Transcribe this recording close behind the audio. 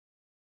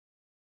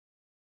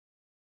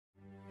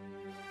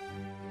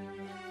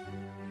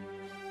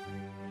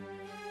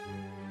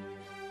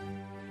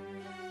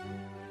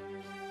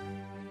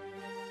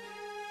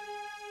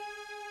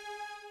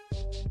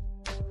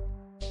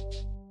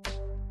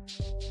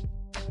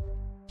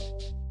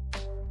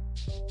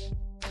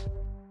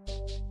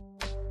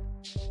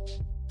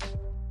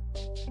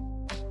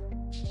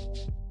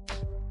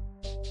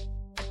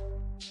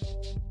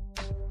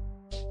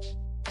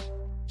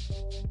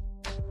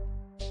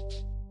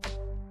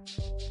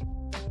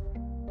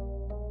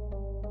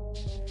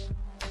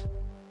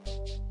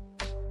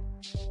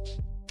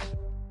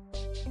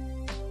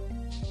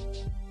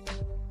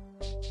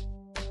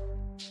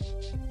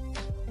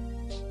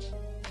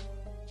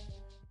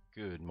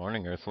Good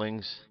morning,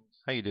 Earthlings.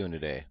 How you doing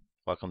today?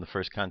 Welcome to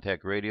First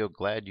Contact Radio.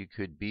 Glad you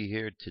could be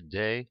here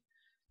today.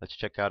 Let's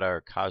check out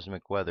our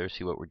cosmic weather,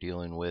 see what we're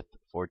dealing with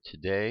for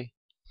today.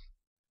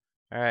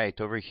 All right,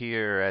 over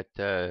here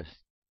at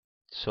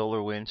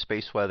solarwind,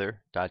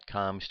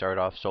 spaceweather.com, start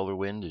off solar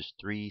wind is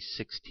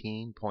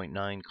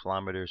 316.9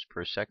 kilometers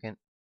per second.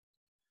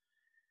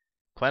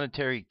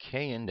 Planetary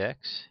K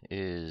index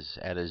is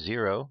at a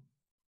 0.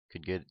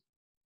 Could get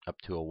up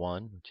to a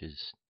 1, which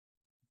is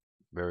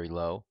very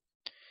low.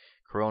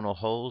 Coronal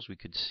holes, we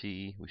could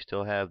see we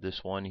still have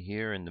this one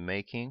here in the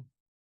making,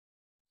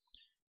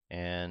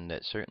 and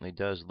that certainly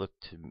does look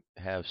to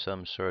have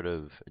some sort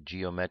of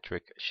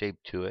geometric shape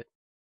to it.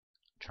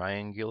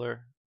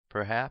 Triangular,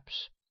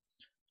 perhaps.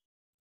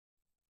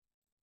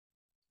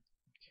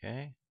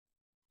 Okay,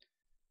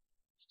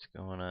 what's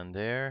going on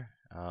there?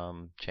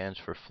 Chance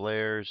for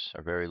flares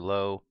are very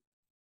low.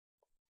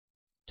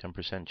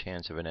 10%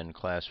 chance of an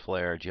N-class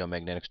flare.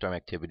 Geomagnetic storm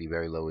activity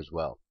very low as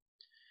well.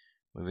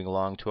 Moving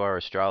along to our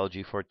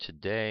astrology for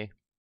today.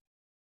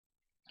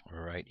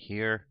 We're right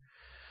here.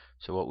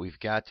 So what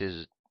we've got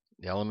is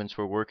the elements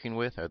we're working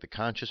with are the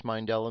conscious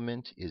mind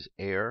element is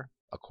air,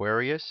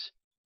 Aquarius.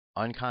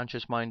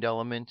 Unconscious mind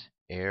element,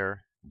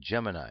 air,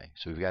 Gemini.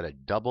 So we've got a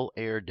double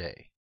air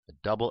day. A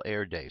double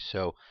air day.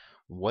 So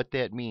what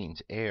that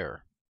means,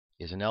 air,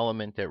 is an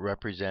element that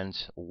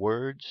represents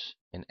words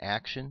and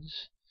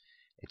actions.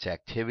 It's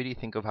activity.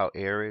 Think of how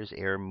air is.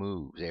 Air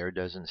moves. Air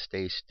doesn't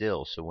stay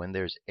still. So when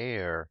there's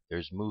air,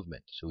 there's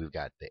movement. So we've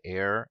got the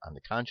air on the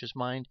conscious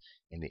mind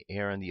and the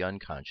air on the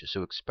unconscious.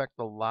 So expect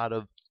a lot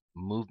of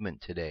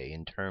movement today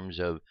in terms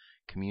of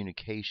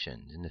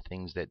communication and the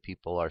things that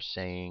people are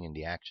saying and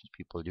the actions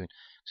people are doing.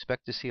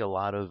 Expect to see a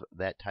lot of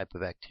that type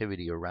of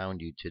activity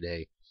around you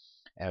today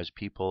as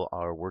people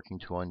are working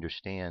to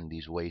understand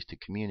these ways to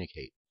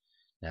communicate.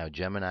 Now,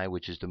 Gemini,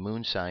 which is the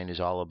moon sign, is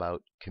all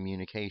about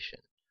communication.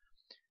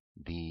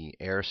 The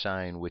air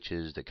sign, which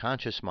is the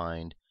conscious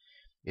mind,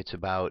 it's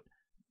about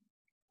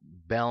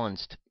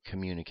balanced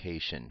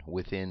communication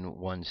within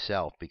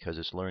oneself, because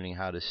it's learning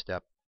how to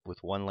step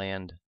with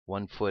one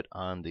foot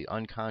on the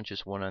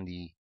unconscious, one on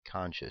the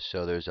conscious.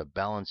 So there's a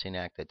balancing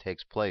act that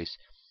takes place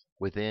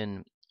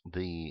within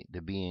the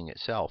being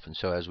itself. And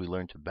so as we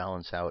learn to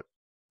balance out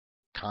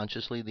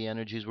consciously the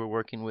energies we're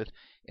working with,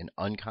 and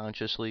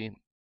unconsciously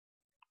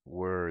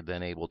we're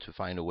then able to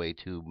find a way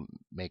to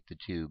make the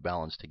two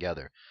balance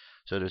together.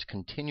 So there's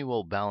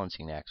continual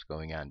balancing acts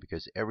going on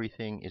because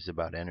everything is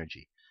about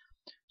energy.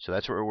 So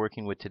that's what we're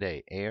working with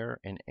today, air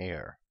and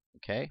air.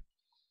 Okay?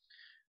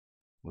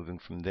 Moving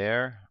from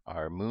there,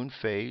 our moon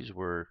phase,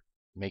 we're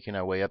making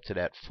our way up to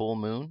that full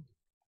moon.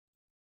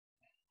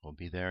 We'll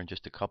be there in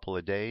just a couple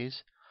of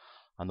days.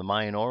 On the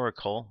Mayan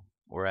Oracle,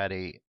 we're at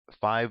a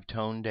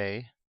 5-tone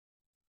day.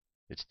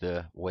 It's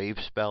the wave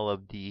spell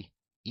of the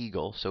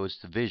eagle, so it's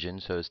the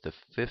vision. So it's the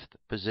 5th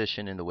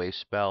position in the wave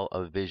spell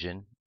of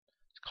vision.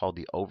 It's called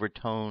the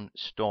overtone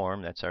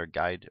storm. That's our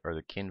guide or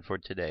the kin for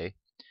today.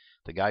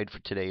 The guide for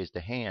today is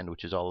the hand,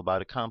 which is all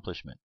about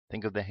accomplishment.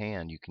 Think of the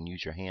hand. You can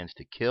use your hands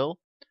to kill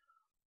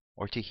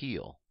or to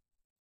heal,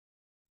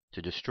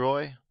 to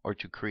destroy or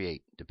to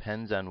create.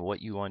 Depends on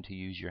what you want to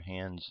use your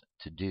hands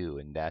to do,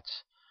 and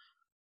that's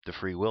the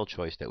free will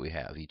choice that we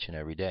have each and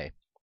every day.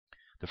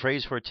 The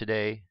phrase for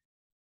today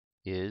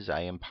is,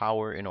 I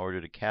empower in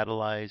order to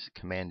catalyze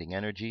commanding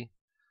energy.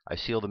 I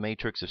seal the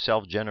matrix of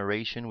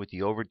self-generation with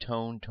the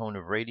overtone tone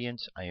of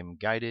radiance. I am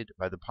guided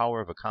by the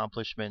power of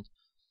accomplishment.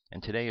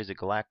 And today is a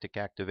galactic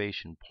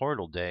activation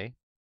portal day.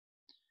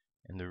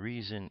 And the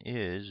reason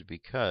is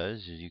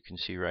because, as you can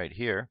see right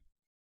here,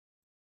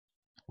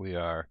 we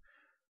are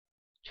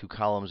 2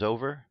 columns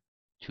over,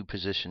 2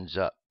 positions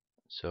up.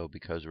 So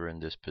because we're in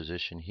this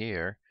position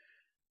here,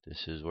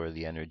 this is where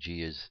the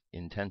energy is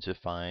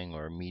intensifying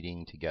or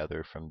meeting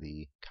together from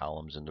the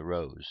columns and the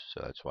rows. So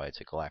that's why it's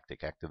a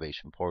galactic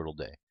activation portal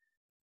day.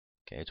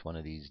 Okay, it's one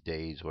of these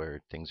days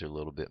where things are a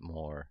little bit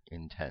more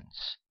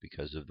intense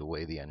because of the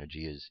way the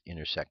energy is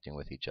intersecting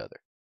with each other.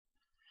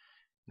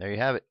 There you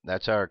have it.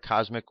 That's our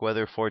cosmic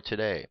weather for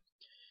today.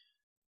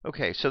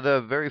 Okay, so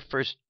the very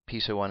first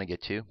piece I want to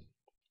get to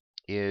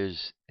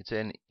is it's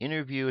an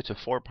interview. It's a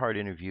 4-part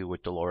interview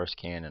with Dolores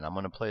Cannon. I'm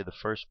going to play the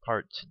first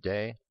part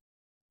today.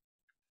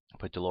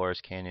 But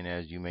Dolores Cannon,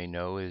 as you may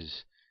know,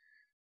 is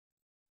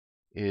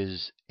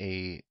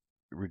a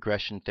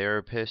regression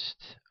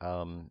therapist.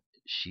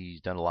 She's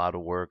done a lot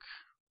of work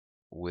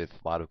with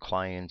a lot of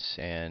clients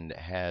and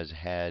has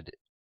had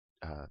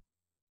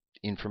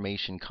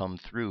information come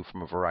through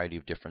from a variety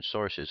of different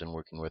sources in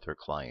working with her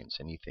clients.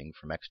 Anything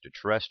from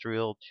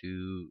extraterrestrial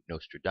to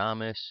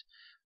Nostradamus.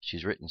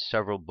 She's written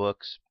several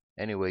books.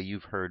 Anyway,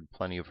 you've heard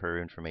plenty of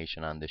her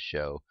information on this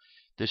show.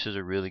 This is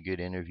a really good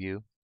interview.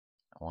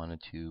 I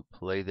wanted to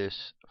play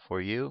this for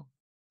you,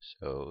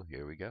 so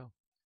here we go.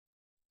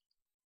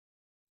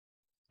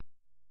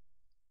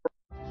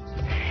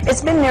 It's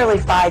been nearly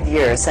 5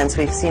 years since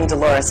we've seen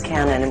Dolores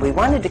Cannon, and we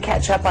wanted to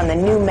catch up on the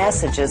new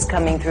messages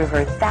coming through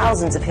her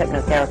thousands of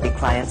hypnotherapy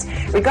clients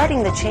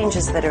regarding the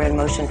changes that are in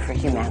motion for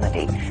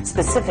humanity,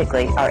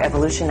 specifically our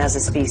evolution as a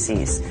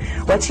species.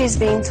 What she's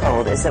being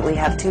told is that we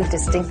have two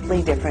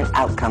distinctly different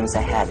outcomes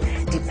ahead,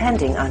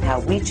 depending on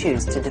how we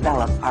choose to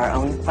develop our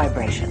own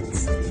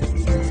vibrations.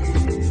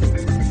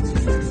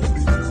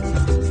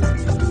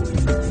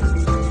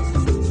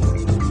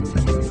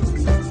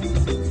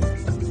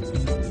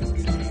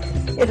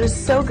 It is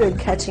so good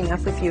catching up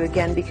with you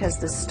again, because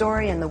the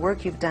story and the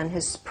work you've done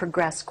has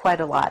progressed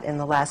quite a lot in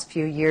the last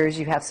few years.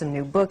 You have some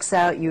new books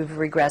out. You've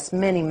regressed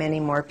many, many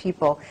more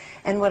people.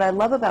 And what I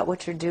love about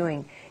what you're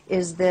doing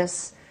is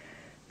this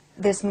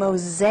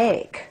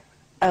mosaic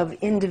of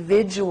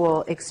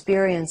individual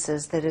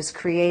experiences that is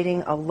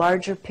creating a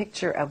larger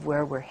picture of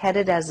where we're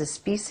headed as a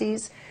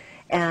species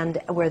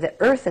and where the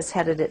Earth has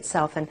headed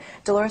itself. And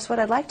Dolores, what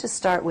I'd like to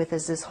start with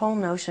is this whole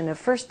notion of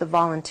first the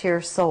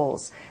volunteer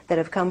souls that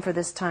have come for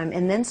this time,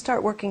 and then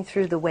start working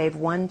through the wave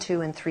 1,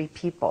 2, and 3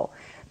 people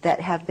that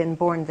have been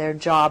born, their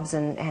jobs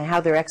and how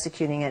they're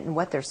executing it and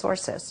what their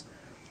source is.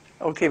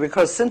 Okay,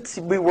 because since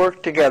we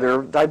worked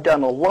together, I've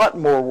done a lot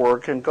more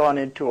work and gone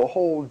into a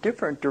whole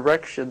different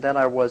direction than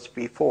I was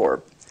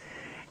before.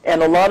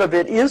 And a lot of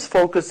it is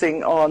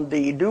focusing on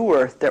the new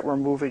Earth that we're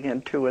moving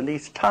into, and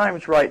these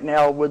times right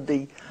now with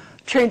the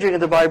changing of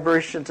the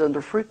vibrations and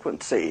the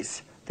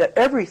frequencies, that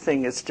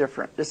everything is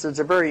different. This is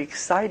a very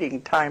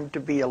exciting time to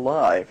be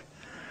alive.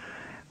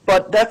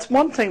 But that's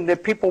one thing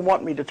that people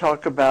want me to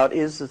talk about,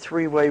 is the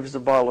 3 waves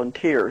of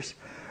volunteers.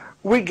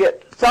 We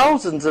get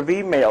thousands of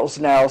emails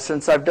now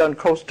since I've done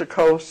Coast to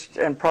Coast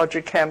and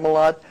Project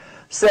Camelot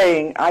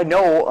saying, I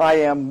know I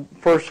am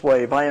first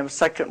wave, I am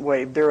second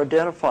wave. They're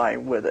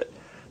identifying with it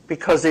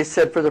because they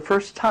said for the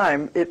first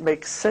time it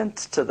makes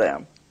sense to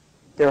them.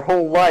 Their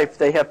whole life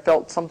they have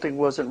felt something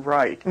wasn't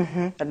right.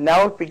 And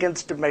now it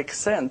begins to make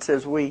sense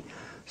as we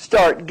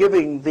start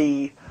giving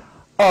the,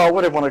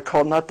 what I want to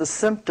call, not the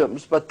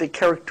symptoms, but the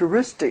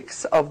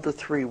characteristics of the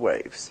 3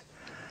 waves.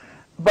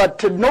 But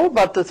to know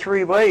about the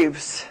 3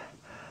 waves,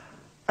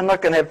 I'm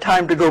not going to have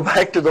time to go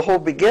back to the whole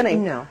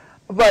beginning, no.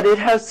 But it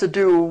has to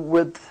do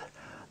with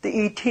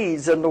the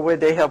ETs and the way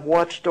they have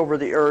watched over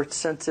the Earth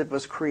since it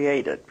was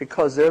created,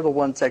 because they're the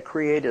ones that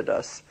created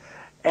us.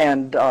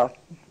 And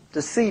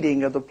the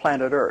seeding of the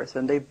planet Earth,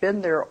 and they've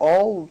been there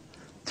all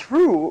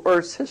through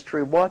Earth's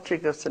history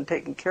watching us and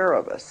taking care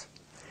of us.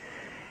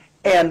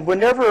 And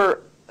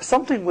whenever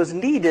something was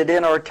needed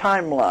in our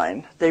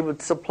timeline, they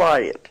would supply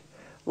it.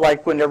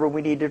 Like whenever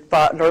we needed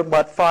learn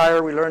about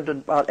fire, we learned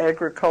about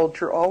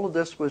agriculture, all of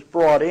this was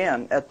brought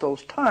in at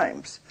those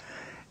times.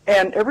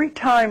 And every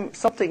time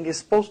something is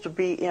supposed to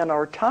be in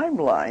our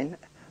timeline,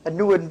 a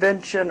new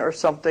invention or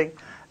something,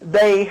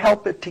 they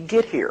help it to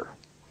get here.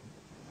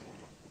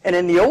 And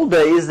in the old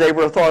days, they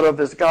were thought of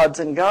as gods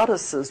and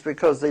goddesses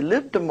because they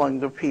lived among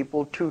the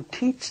people to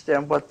teach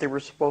them what they were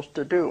supposed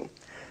to do.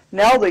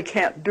 Now they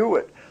can't do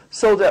it,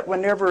 so that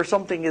whenever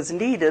something is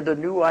needed, a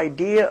new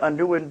idea, a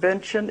new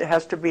invention, it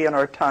has to be in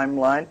our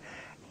timeline,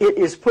 it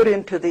is put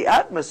into the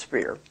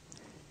atmosphere.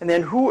 And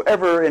then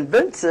whoever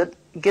invents it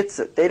gets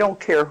it. They don't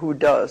care who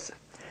does.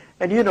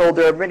 And you know,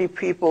 there are many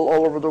people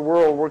all over the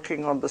world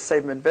working on the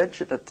same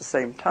invention at the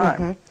same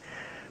time.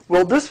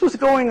 Well, this was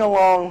going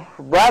along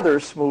rather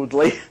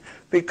smoothly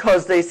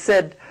because they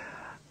said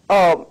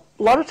a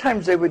lot of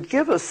times they would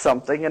give us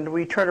something and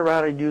we turn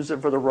around and use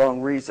it for the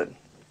wrong reason.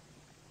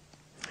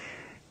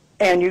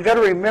 And you got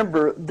to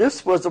remember,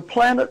 this was a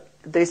planet,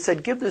 they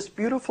said, give this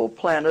beautiful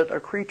planet a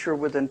creature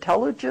with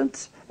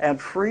intelligence and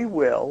free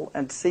will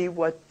and see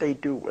what they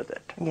do with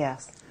it.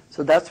 Yes.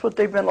 So that's what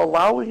they've been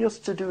allowing us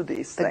to do,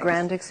 these things. The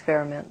grand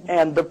experiment.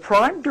 And the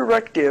prime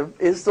directive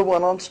is the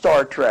one on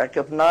Star Trek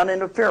of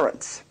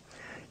non-interference.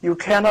 You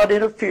cannot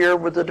interfere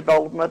with the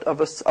development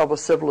of a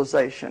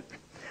civilization.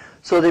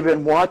 So they've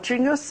been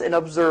watching us and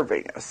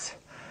observing us.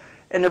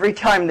 And every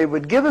time they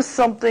would give us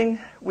something,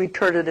 we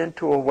turn it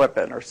into a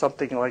weapon or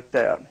something like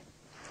that.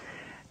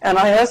 And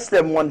I asked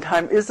them one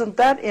time, isn't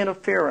that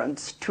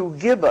interference to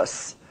give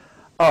us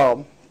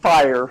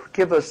fire,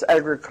 give us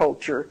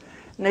agriculture?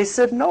 And they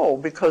said no,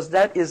 because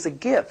that is a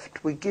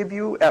gift we give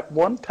you at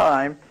one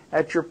time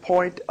at your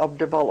point of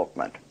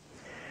development.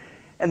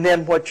 And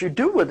then what you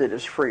do with it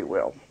is free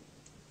will.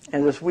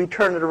 And as we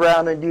turn it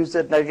around and use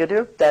it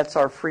negative, that's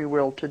our free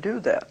will to do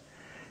that.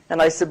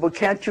 And I said, well,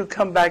 can't you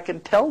come back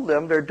and tell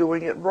them they're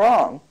doing it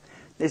wrong?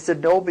 They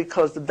said, no,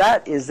 because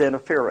that is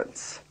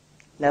interference.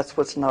 That's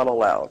what's not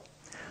allowed.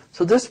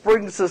 So this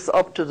brings us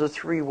up to the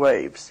 3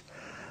 waves.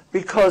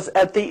 Because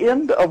at the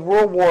end of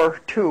World War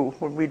II,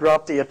 when we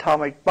dropped the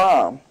atomic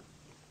bomb,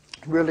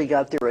 really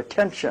got their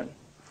attention.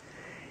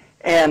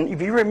 And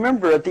if you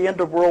remember, at the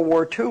end of World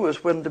War II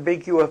is when the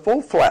big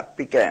UFO flap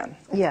began.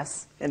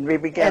 Yes. And we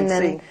began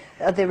seeing... And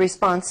then the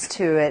response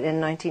to it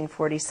in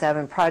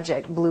 1947,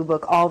 Project Blue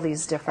Book, all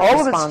these different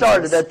all responses.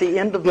 of it started at the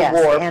end of the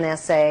war.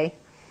 NSA.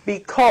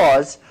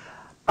 Because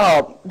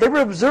they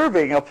were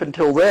observing up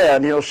until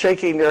then, you know,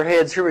 shaking their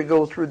heads, here we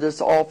go through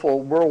this awful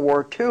World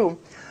War II.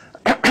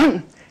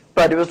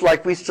 But it was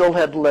like we still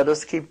had to let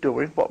us keep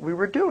doing what we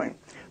were doing.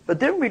 But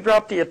then we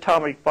dropped the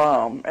atomic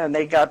bomb, and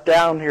they got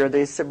down here.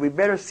 They said, we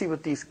better see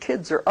what these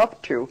kids are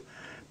up to,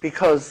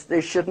 because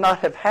they should not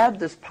have had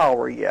this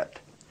power yet.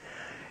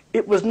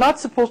 It was not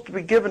supposed to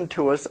be given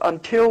to us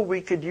until we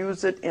could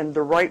use it in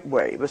the right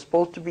way. It was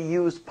supposed to be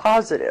used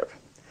positive.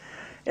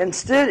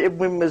 Instead,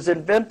 when it was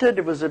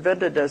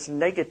invented as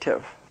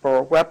negative for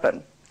a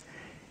weapon.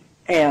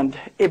 And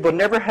it will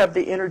never have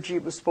the energy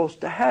it was supposed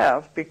to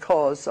have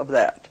because of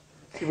that.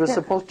 It was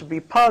supposed to be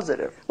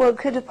positive. Well,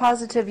 could a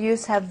positive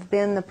use have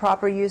been the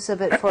proper use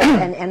of it for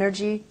an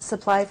energy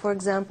supply, for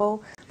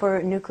example,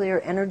 for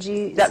nuclear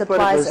energy supplies around the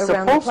planet? That's what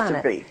it was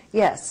supposed to be.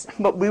 Yes.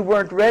 But we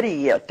weren't ready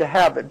yet to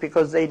have it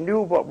because they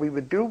knew what we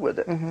would do with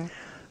it.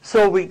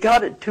 So we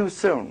got it too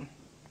soon.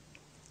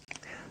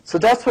 So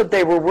that's what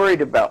they were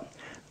worried about.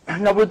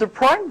 Now, with the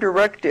prime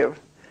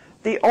directive,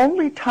 the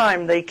only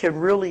time they can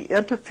really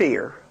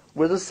interfere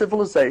with a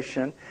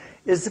civilization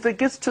is if it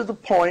gets to the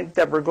point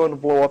that we're going to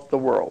blow up the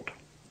world.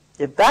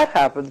 If that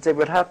happens, they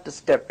would have to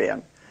step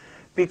in.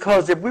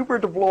 Because if we were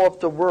to blow up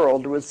the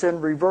world, it would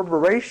send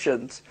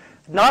reverberations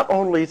not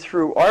only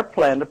through our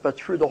planet, but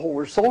through the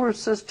whole solar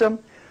system,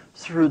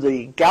 through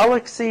the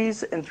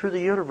galaxies, and through the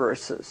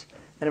universes.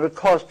 And it would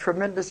cause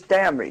tremendous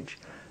damage.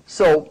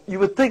 So you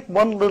would think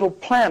one little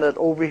planet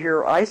over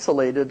here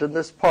isolated in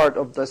this part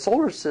of the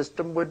solar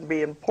system wouldn't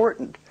be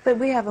important. But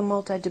we have a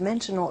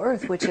multidimensional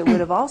Earth, which it would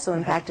have also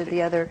impacted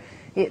the other.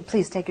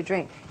 Please take a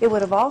drink. It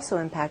would have also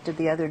impacted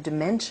the other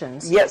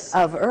dimensions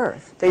of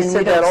Earth. They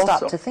said that also. And we don't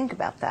stop to think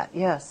about that.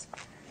 Yes.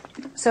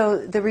 So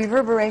the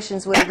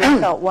reverberations would have been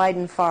felt wide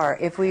and far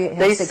if we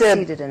had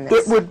succeeded in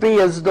this. It would be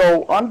as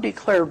though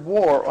undeclared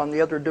war on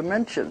the other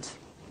dimensions.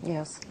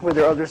 Yes. Where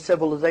there are other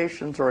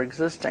civilizations are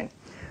existing.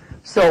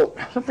 So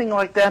something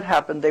like that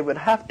happened, they would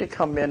have to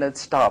come in and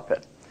stop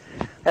it.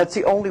 That's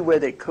the only way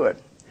they could.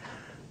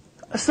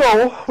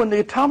 So when the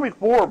atomic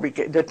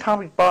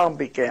bomb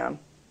began,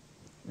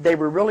 they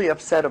were really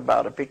upset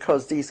about it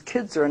because these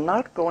kids are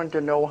not going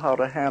to know how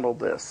to handle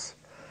this.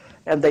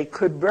 And they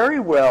could very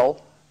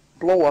well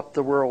blow up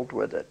the world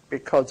with it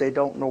because they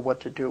don't know what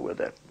to do with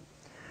it.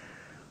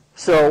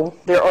 So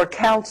there are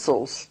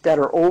councils that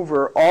are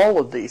over all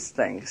of these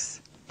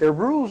things. There are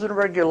rules and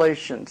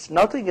regulations.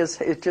 Nothing is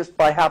just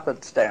by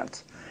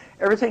happenstance.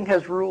 Everything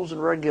has rules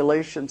and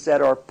regulations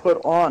that are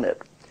put on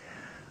it.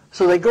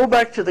 So they go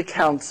back to the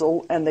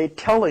council and they're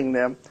telling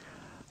them,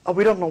 oh,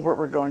 we don't know what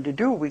we're going to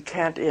do. We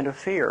can't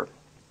interfere.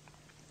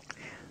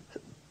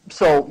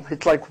 So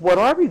it's like, what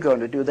are we going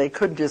to do? They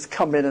couldn't just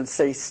come in and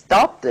say,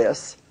 stop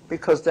this,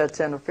 because that's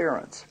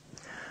interference.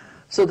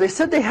 So they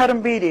said they had a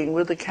meeting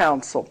with the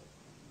council.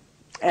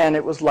 And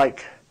it was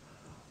like,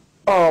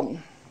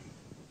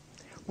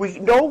 we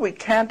know we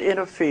can't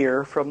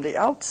interfere from the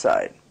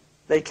outside.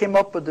 They came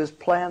up with this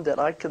plan that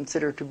I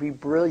consider to be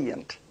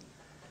brilliant.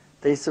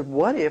 They said,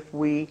 what if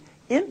we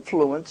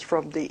influence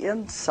from the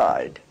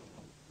inside?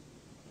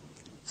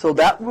 So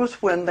that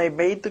was when they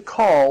made the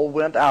call,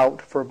 went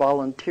out for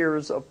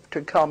volunteers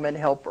to come and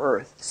help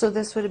Earth. So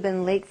this would have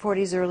been late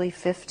 40s, early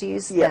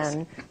 50s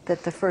then,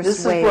 that the first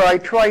This wave... is where I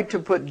tried to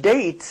put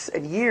dates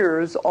and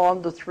years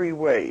on the 3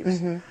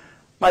 waves.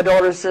 My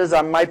daughter says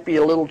I might be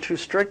a little too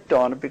strict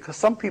on it because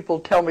some people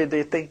tell me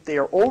they think they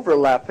are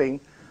overlapping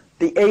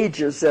the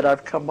ages that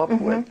I've come up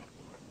with.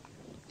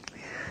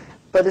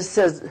 But it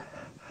says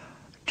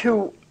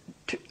to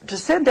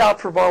send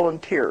out for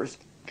volunteers,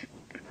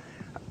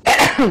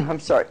 I'm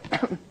sorry,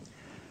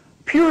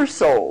 pure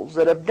souls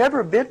that have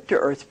never been to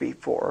Earth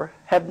before,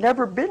 have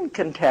never been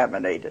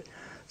contaminated.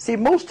 See,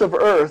 most of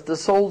Earth, the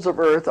souls of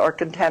Earth, are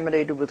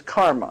contaminated with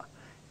karma.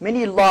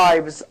 Many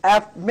lives,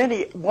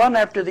 one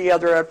after the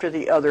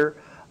other,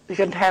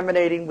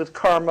 contaminating with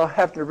karma,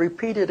 having to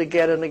repeat it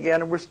again and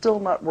again, and we're still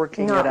not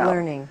working it out. Not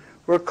learning.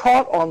 We're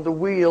caught on the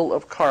wheel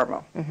of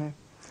karma.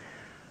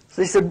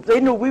 So they said they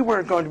knew we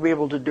weren't going to be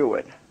able to do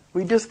it.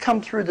 We just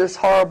come through this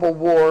horrible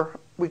war.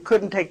 We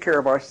couldn't take care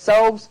of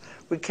ourselves.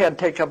 We can't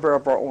take care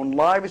of our own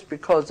lives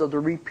because of the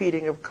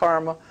repeating of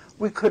karma.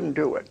 We couldn't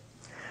do it.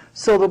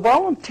 So the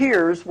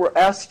volunteers were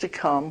asked to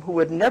come who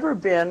had never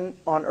been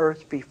on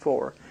Earth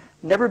before.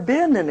 Never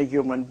been in a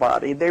human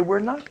body. They were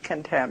not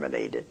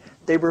contaminated.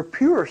 They were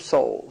pure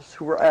souls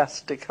who were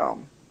asked to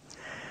come.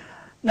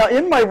 Now,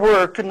 in my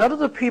work, none of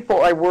the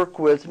people I work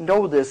with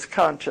know this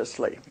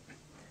consciously.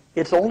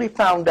 It's only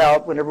found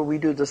out whenever we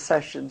do the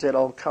sessions, it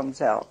all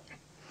comes out.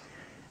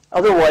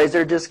 Otherwise,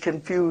 they're just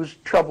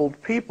confused,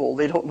 troubled people.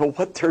 They don't know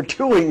what they're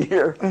doing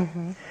here.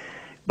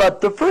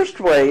 But the first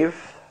wave,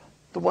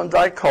 the ones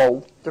I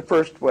call the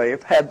first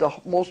wave, had the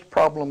most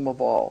problem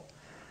of all.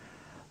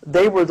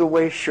 They were the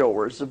way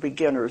showers, the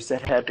beginners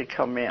that had to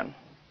come in.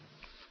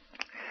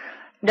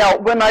 Now,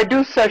 when I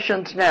do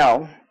sessions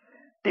now,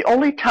 the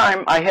only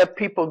time I have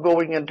people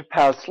going into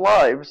past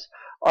lives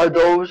are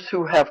those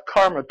who have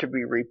karma to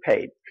be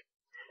repaid.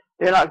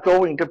 They're not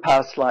going to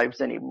past lives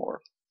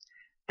anymore.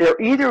 They're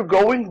either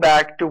going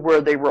back to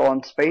where they were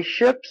on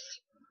spaceships,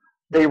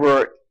 they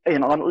were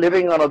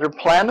living on other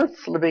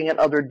planets, living in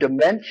other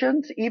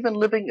dimensions, even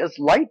living as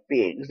light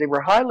beings. They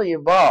were highly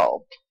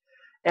evolved,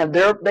 and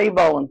they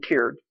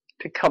volunteered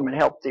to come and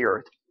help the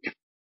Earth.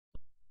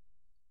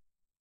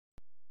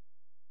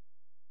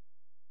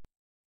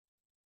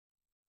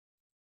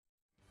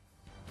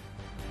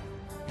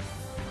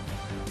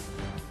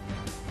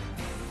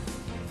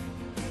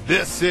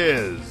 This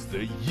is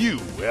the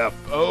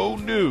UFO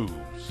News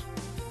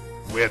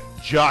with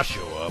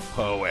Joshua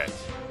Poet.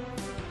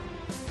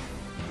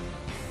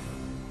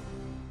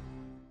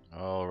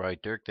 All right,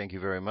 Dirk, thank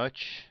you very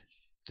much.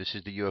 This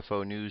is the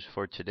UFO News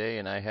for today,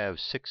 and I have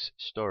 6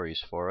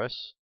 stories for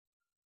us.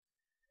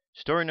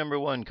 Story number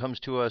 1 comes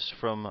to us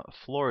from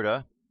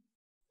Florida,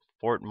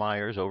 Fort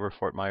Myers, over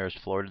Fort Myers,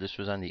 Florida. This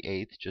was on the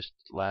 8th, just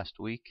last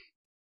week.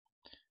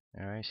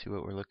 All right, see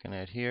what we're looking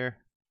at here.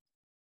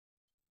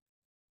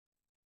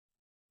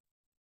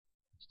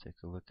 Let's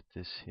take a look at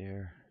this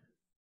here.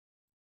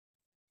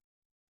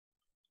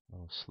 A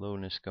little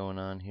slowness going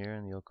on here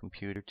in the old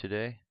computer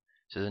today.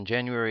 It says on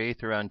January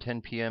 8th around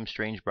 10 p.m.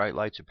 strange bright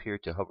lights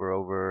appeared to hover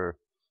over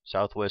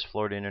Southwest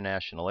Florida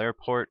International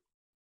Airport.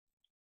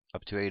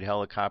 Up to 8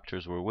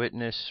 helicopters were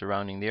witnessed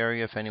surrounding the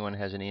area. If anyone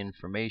has any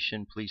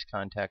information, please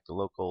contact the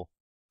local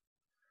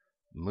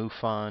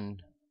MUFON.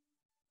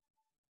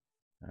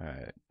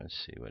 Alright,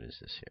 let's see, what is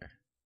this here?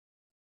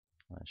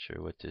 Not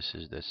sure what this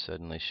is that's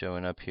suddenly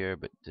showing up here,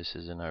 but this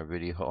is in our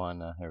video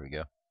on, here we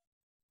go.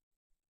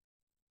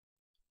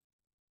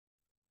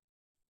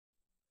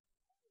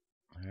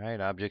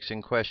 Alright, objects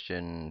in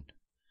question.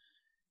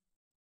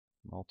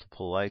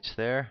 Multiple lights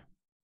there.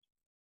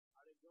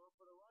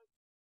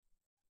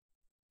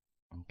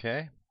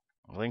 Okay.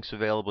 Links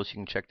available so you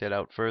can check that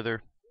out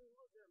further.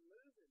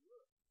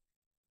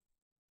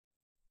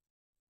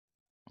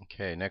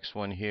 Okay, next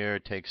one here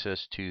takes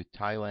us to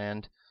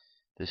Thailand.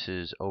 This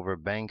is over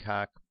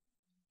Bangkok,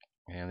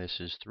 and this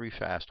is 3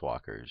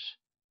 fastwalkers.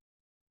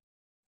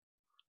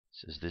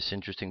 This is this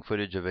interesting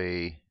footage of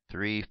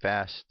 3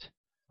 fast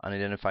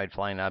unidentified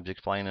flying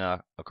objects flying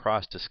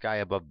across the sky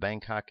above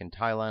Bangkok in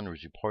Thailand.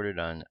 Was reported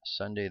on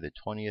Sunday the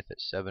 20th at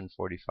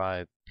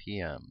 7:45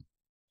 p.m.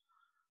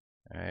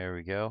 There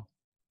we go.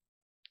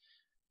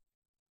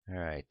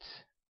 Alright.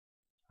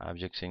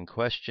 Objects in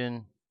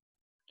question.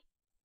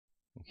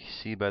 You can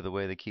see by the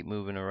way they keep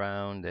moving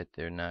around that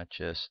they're not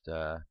just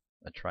a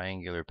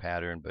triangular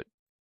pattern, but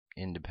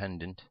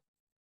independent.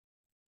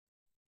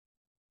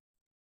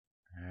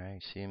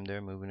 Alright, see them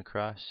there moving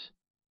across.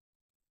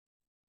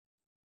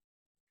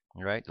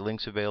 Alright, the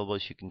link's available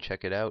so you can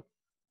check it out.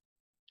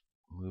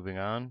 Moving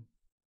on.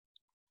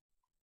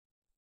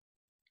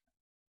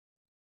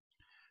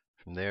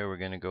 From there we're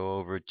going to go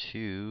over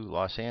to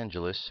Los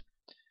Angeles.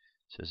 It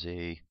says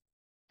a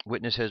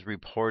witness has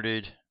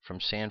reported from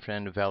San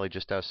Fernando Valley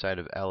just outside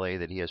of LA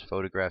that he has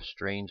photographed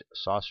strange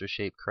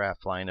saucer-shaped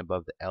craft flying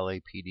above the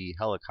LAPD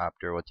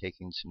helicopter while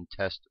taking some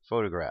test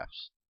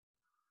photographs.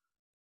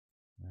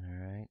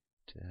 Alright,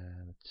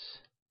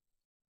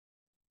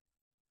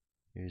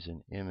 here's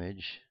an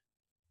image.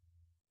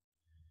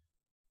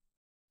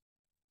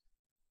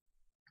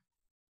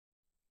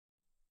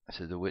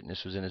 So the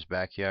witness was in his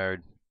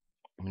backyard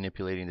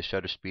manipulating the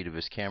shutter speed of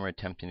his camera,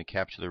 attempting to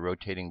capture the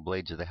rotating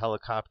blades of the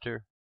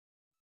helicopter.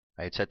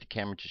 I had set the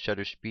camera to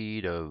shutter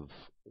speed of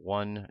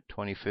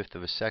 1/25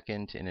 of a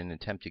second in an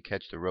attempt to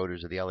catch the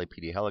rotors of the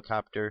LAPD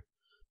helicopter,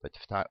 but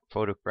the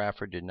photographer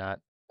did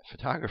not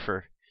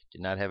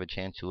have a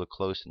chance to look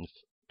close in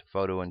the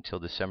photo until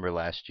December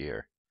last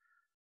year.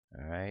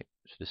 Alright,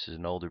 so this is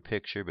an older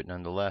picture, but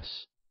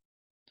nonetheless,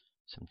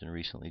 something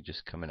recently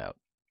just coming out.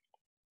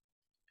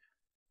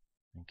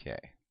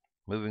 Okay,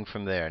 moving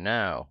from there.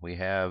 Now we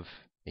have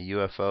a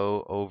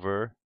UFO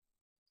over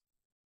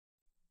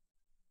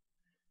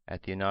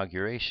at the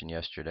inauguration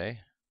yesterday.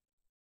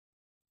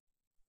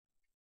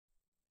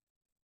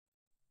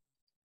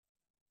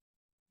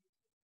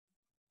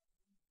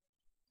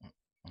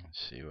 Let's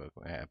see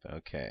what happened.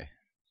 Okay.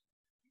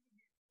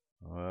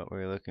 What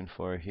we're looking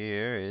for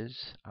here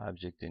is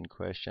object in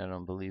question. I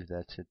don't believe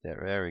that's it.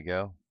 There we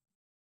go.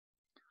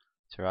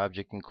 It's our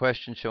object in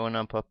question showing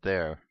up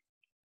there.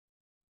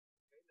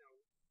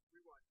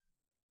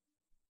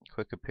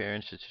 Quick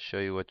appearance just to show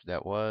you what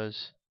that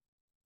was.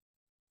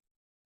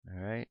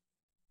 Alright.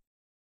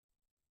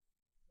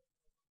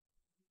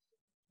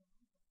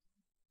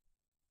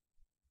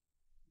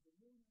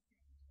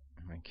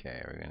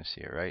 Okay, we're going to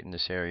see it right in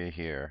this area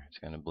here. It's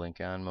going to blink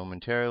on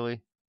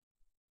momentarily.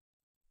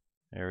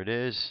 There it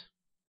is.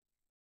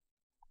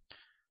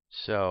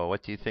 So,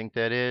 what do you think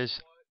that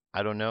is?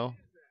 I don't know.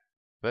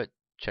 But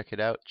check it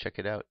out, check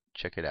it out,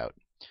 check it out.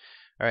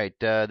 Alright,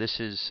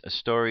 this is a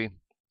story.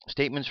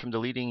 Statements from the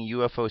leading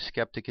UFO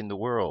skeptic in the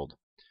world.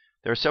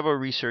 There are several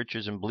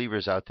researchers and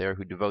believers out there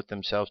who devote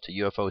themselves to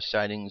UFO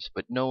sightings,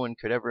 but no one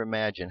could ever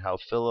imagine how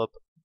Philip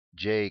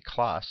J.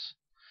 Klass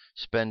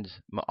spent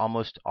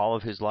almost all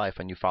of his life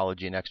on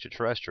ufology and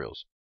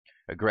extraterrestrials.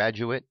 A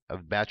graduate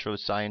of Bachelor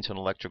of Science in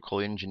Electrical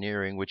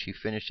Engineering, which he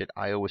finished at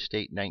Iowa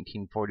State in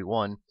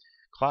 1941,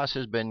 Klass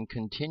has been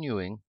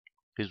continuing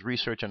his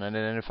research on an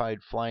unidentified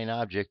flying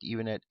object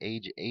even at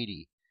age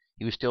 80.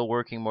 He was still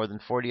working more than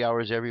 40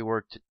 hours every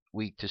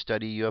week to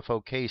study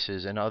UFO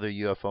cases and other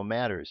UFO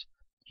matters.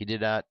 He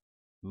did not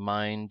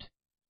mind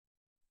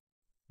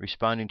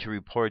responding to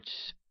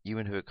reports,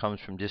 even if it comes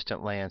from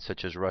distant lands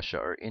such as Russia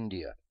or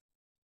India.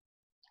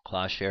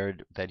 Klaus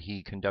shared that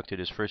he conducted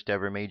his first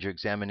ever major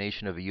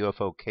examination of a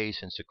UFO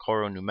case in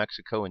Socorro, New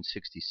Mexico in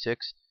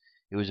 '66.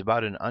 It was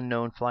about an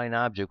unknown flying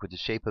object with the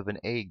shape of an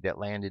egg that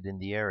landed in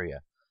the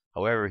area.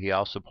 However, he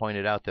also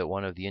pointed out that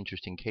one of the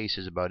interesting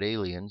cases about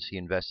aliens he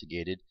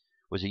investigated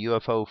was a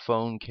UFO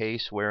phone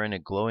case wherein a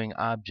glowing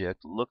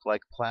object looked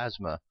like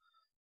plasma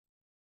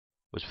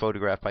was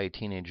photographed by a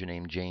teenager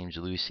named James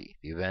Lucy.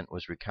 The event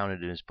was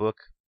recounted in his book,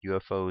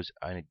 UFOs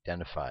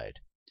Unidentified.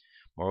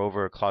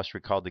 Moreover, Klaus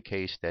recalled the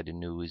case that in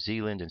New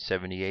Zealand in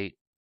 '78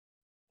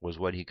 was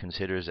what he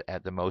considers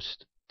at the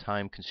most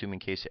time-consuming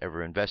case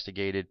ever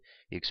investigated.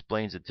 He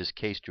explains that this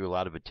case drew a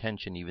lot of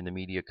attention. Even the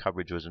media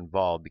coverage was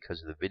involved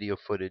because of the video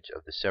footage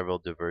of the several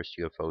diverse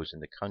UFOs in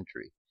the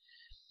country.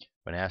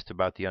 When asked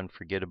about the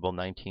unforgettable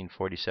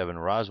 1947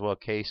 Roswell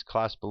case,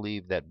 Klaus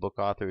believed that book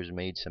authors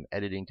made some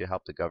editing to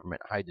help the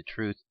government hide the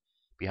truth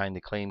behind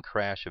the claimed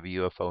crash of a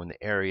UFO in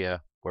the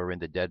area wherein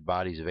the dead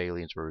bodies of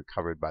aliens were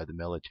recovered by the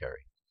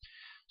military.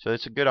 So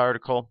it's a good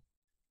article.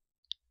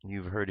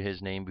 You've heard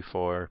his name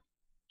before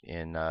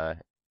in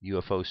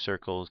UFO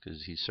circles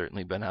because he's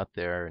certainly been out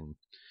there. And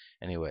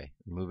anyway,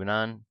 moving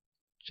on,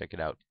 check it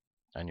out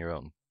on your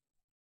own.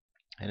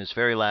 And his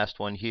very last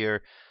one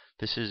here,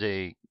 this is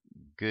a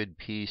good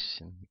piece.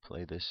 And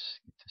play this,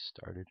 get this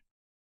started.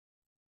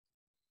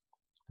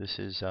 This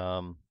is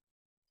a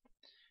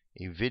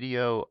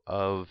video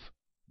of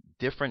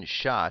different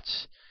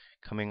shots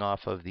coming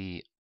off of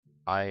the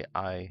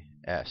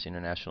IIS,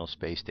 International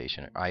Space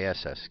Station, or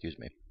ISS, excuse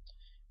me.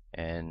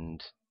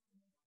 And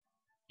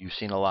you've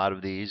seen a lot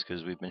of these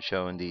because we've been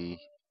showing the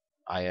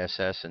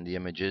ISS and the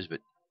images, but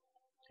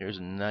here's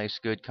a nice,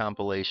 good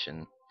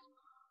compilation.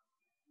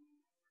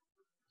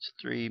 It's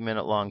a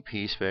 3-minute long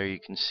piece. There you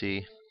can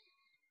see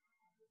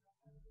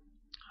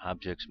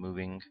objects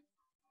moving.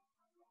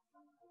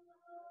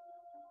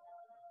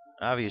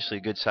 Obviously,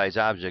 good-sized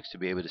objects to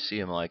be able to see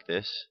them like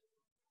this.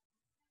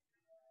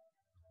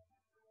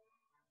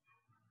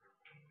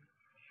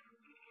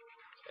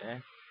 Okay.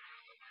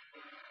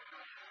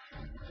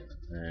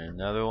 And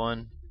another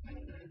one.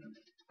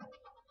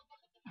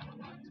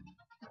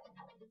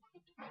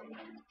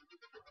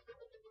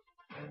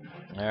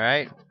 All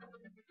right.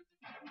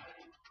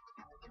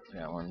 We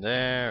got one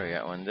there. We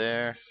got one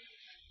there.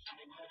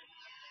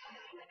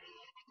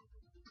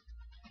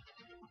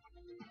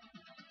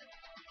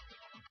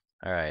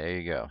 All right, there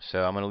you go.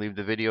 So I'm going to leave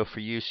the video for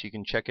you so you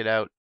can check it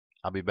out.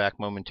 I'll be back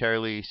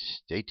momentarily.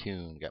 Stay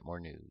tuned. Got more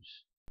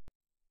news.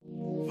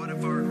 What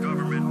if our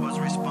government was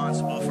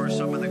responsible for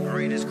some of the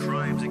greatest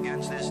crimes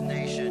against this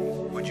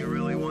nation? Would you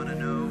really want to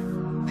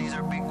know? These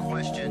are big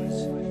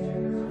questions,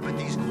 but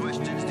these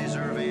questions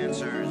deserve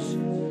answers.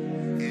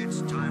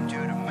 It's time to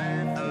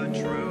demand the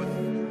truth.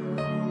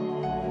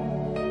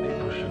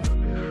 People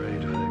shouldn't be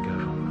afraid of their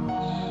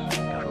governments.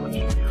 Governments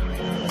should be afraid.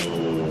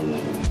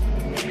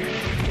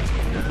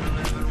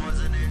 9/11 was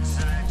an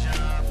inside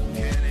job.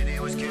 Kennedy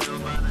was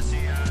killed by the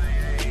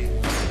CIA.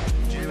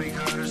 Jimmy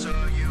Carter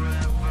saw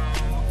UFO.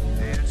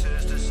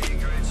 Answers to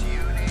secrets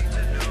you need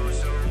to know.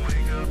 So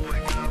wake up,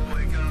 wake up,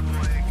 wake up,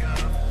 wake up.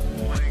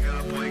 Wake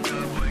up, wake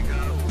up, wake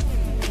up.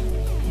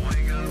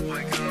 Wake up,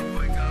 wake up,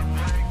 wake up,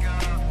 wake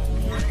up.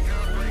 Wake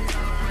up, wake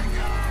up, wake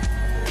up.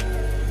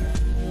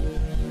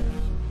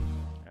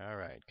 All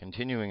right,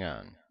 continuing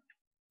on.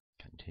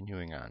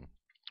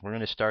 We're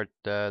going to start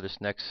this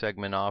next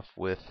segment off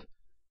with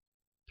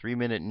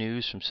 3-minute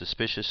news from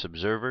suspicious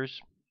observers.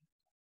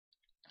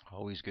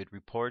 Always good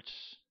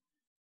reports.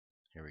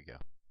 Here we go.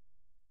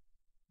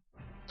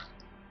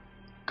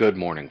 Good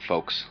morning,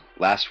 folks.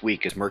 Last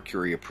week, as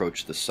Mercury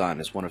approached the Sun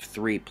as one of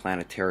 3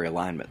 planetary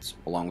alignments,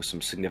 along with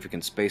some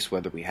significant space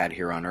weather we had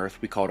here on Earth,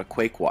 we called a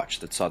quake watch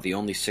that saw the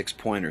only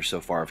 6-pointer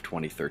so far of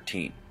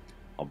 2013,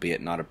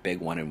 albeit not a big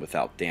one and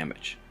without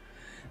damage.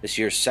 This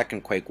year's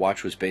second quake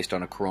watch was based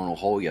on a coronal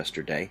hole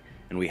yesterday,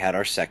 and we had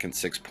our second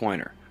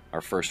 6-pointer,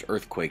 our first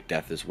earthquake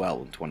death as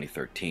well in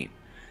 2013.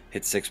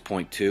 Hit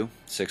 6.2,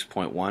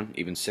 6.1,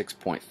 even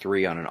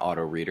 6.3 on an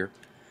auto reader.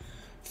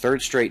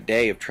 Third straight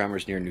day of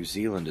tremors near New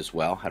Zealand as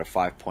well, had a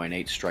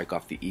 5.8 strike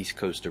off the east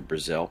coast of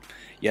Brazil.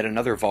 Yet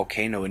another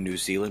volcano in New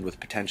Zealand with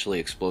potentially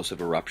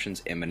explosive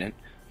eruptions imminent.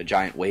 A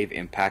giant wave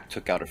impact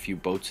took out a few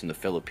boats in the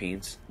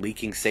Philippines.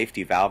 Leaking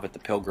safety valve at the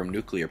Pilgrim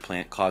nuclear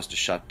plant caused a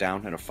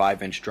shutdown, and a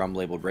 5-inch drum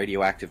labeled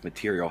radioactive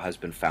material has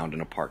been found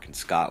in a park in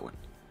Scotland.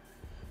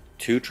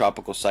 2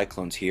 tropical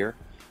cyclones here,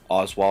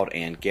 Oswald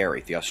and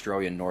Gary. The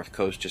Australian north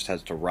coast just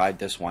has to ride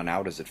this one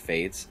out as it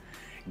fades.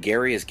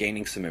 Gary is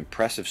gaining some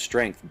impressive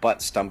strength,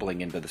 but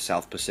stumbling into the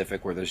South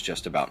Pacific where there's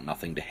just about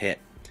nothing to hit.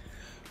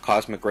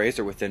 Cosmic rays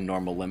are within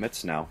normal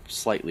limits, now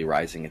slightly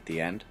rising at the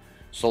end.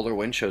 Solar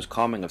wind shows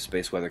calming of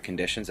space weather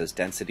conditions as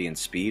density and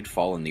speed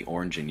fall in the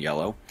orange and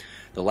yellow.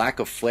 The lack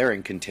of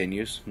flaring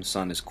continues. The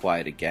sun is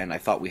quiet again. I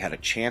thought we had a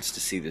chance to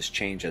see this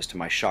change as to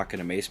my shock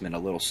and amazement a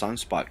little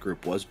sunspot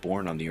group was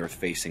born on the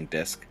Earth-facing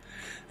disk.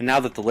 And now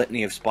that the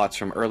litany of spots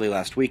from early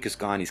last week is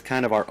gone, he's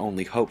kind of our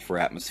only hope for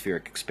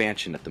atmospheric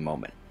expansion at the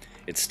moment.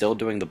 It's still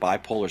doing the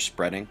bipolar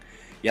spreading.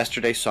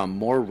 Yesterday saw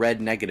more red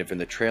negative in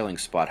the trailing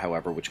spot,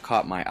 however, which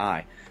caught my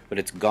eye, but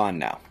it's gone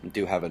now. We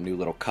do have a new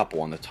little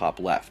couple on the top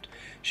left.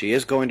 She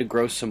is going to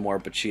grow some more,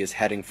 but she is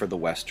heading for the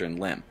western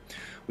limb.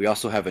 We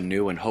also have a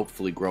new and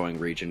hopefully growing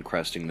region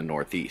cresting the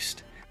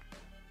northeast.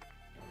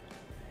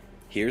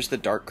 Here's the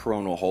dark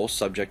coronal hole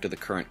subject to the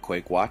current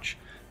quake watch.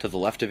 To the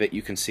left of it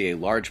you can see a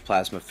large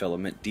plasma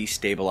filament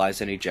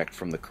destabilize and eject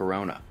from the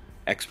corona.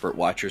 Expert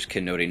watchers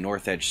can note a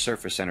north edge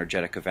surface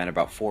energetic event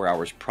about 4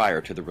 hours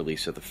prior to the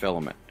release of the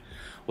filament.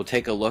 We'll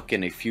take a look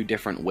in a few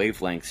different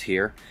wavelengths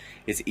here.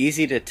 It's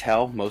easy to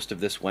tell most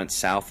of this went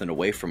south and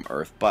away from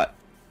Earth, but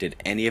did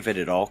any of it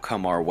at all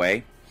come our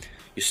way?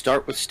 You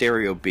start with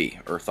stereo B,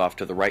 Earth off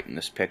to the right in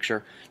this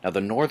picture. Now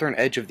the northern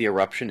edge of the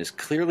eruption is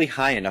clearly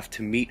high enough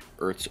to meet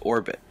Earth's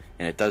orbit,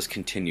 and it does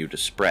continue to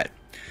spread.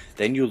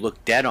 Then you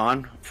look dead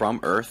on from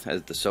Earth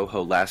as the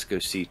Soho Lascaux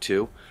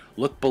C2.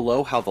 Look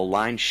below how the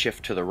lines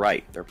shift to the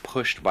right. They're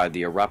pushed by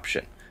the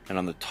eruption. And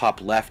on the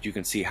top left you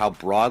can see how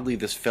broadly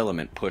this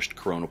filament pushed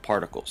coronal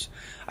particles.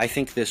 I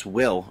think this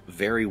will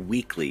very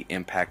weakly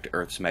impact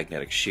Earth's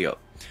magnetic shield.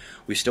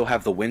 We still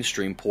have the wind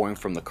stream pouring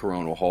from the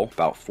coronal hole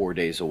about 4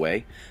 days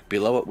away.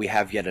 Below it we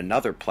have yet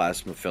another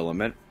plasma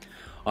filament.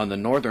 On the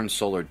northern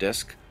solar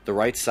disk, the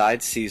right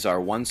side sees our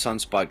one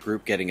sunspot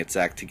group getting its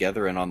act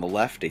together, and on the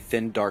left a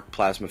thin dark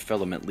plasma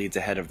filament leads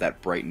ahead of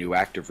that bright new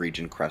active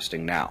region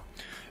cresting now.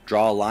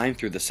 Draw a line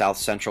through the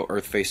south-central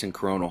Earth-facing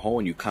coronal hole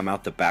and you come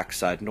out the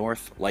backside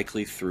north,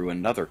 likely through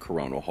another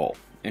coronal hole.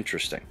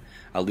 Interesting.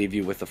 I'll leave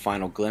you with the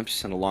final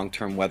glimpse and a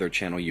long-term Weather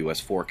Channel U.S.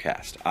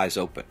 forecast. Eyes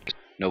open.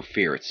 No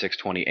fear, it's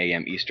 6:20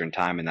 a.m. Eastern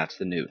Time and that's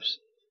the news.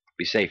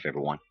 Be safe,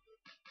 everyone.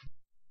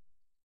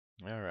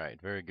 All right,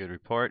 very good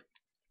report.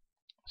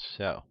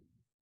 So,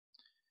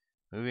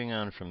 moving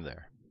on from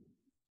there.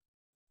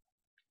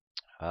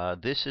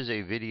 This is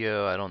a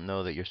video. I don't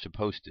know that you're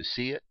supposed to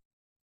see it.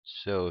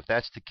 So if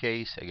that's the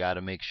case, I got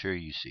to make sure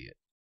you see it.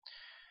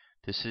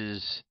 This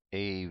is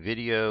a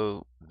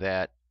video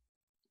that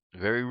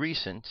very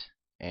recent,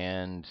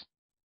 and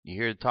you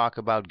hear talk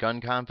about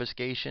gun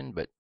confiscation,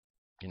 but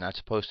you're not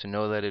supposed to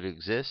know that it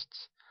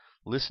exists.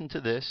 Listen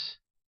to this,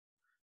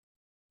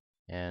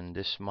 and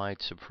this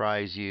might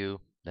surprise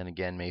you. Then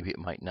again, maybe it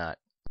might not.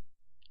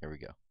 Here we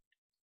go.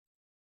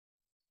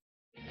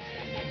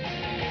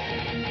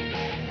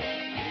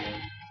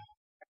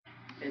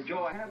 And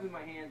Joe, I have in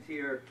my hands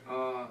here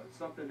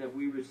something that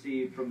we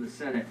received from the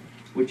Senate,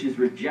 which is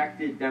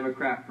rejected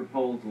Democrat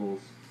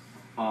proposals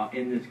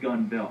in this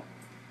gun bill.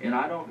 And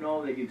I don't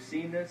know that you've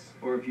seen this,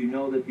 or if you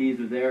know that these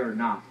are there or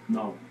not.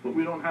 No, but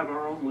we don't have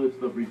our own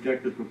list of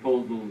rejected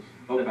proposals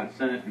that Okay. the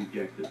Senate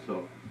rejected,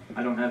 so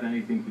I don't have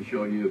anything to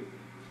show you.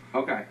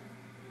 Okay.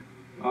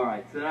 All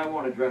right, so then I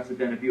won't address it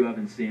then if you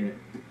haven't seen it.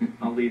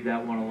 I'll leave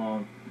that one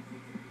alone.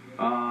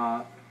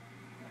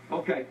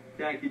 Okay,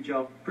 thank you,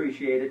 Joe.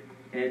 Appreciate it.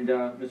 And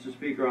Mr.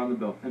 Speaker, on the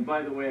bill. And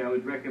by the way, I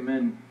would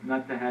recommend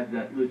not to have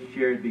that list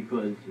shared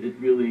because it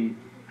really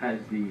has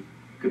the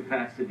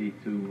capacity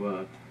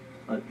to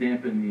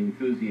dampen the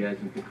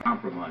enthusiasm to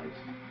compromise.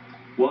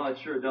 Well, it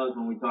sure does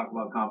when we talk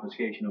about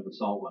confiscation of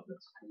assault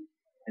weapons.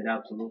 It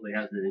absolutely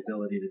has the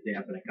ability to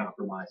dampen a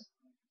compromise.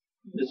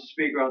 Mr.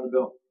 Speaker, on the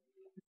bill.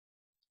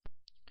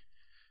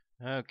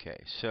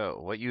 Okay, so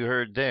what you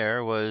heard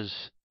there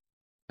was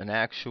an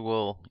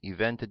actual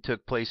event that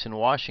took place in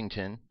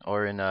Washington,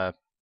 or in not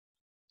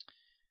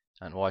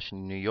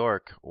Washington, New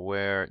York,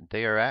 where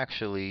they are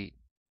actually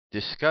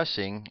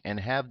discussing and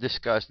have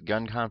discussed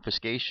gun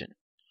confiscation.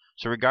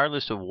 So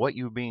regardless of what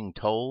you're being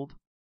told,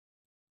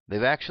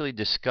 they've actually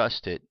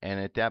discussed it, and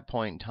at that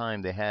point in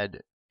time they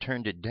had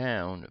turned it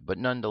down, but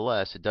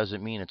nonetheless it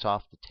doesn't mean it's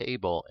off the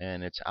table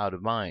and it's out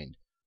of mind.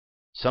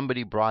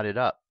 Somebody brought it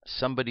up.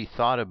 Somebody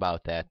thought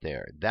about that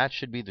there. That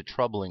should be the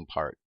troubling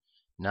part.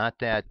 Not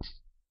that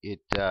it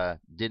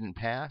didn't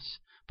pass,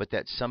 but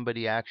that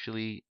somebody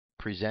actually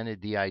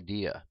presented the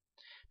idea.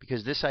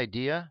 Because this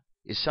idea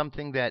is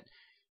something that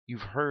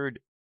you've heard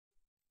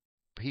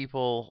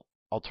people,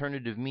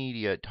 alternative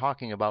media,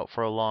 talking about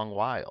for a long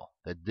while.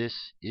 That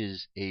this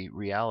is a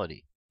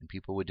reality. And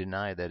people would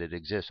deny that it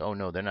exists. Oh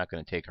no, they're not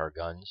going to take our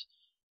guns.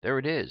 There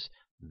it is.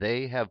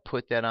 They have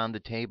put that on the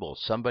table.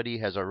 Somebody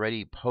has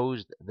already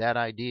posed that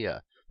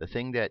idea. The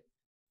thing that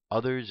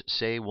others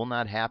say will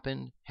not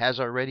happen has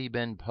already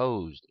been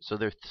posed. So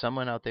there's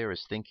someone out there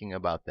is thinking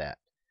about that.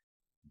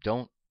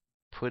 Don't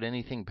put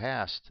anything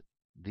past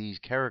these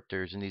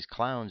characters and these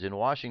clowns in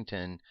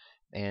Washington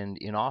and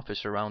in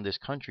office around this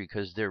country,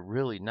 because they're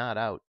really not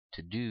out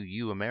to do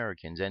you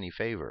Americans any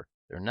favor.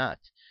 They're not.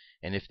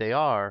 And if they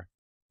are,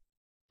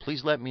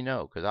 please let me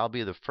know, because I'll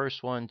be the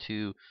first one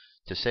to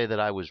say that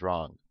I was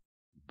wrong.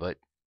 But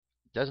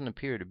doesn't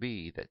appear to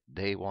be that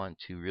they want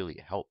to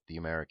really help the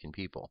American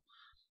people,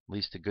 at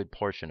least a good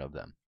portion of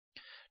them.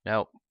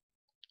 Now,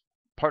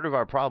 part of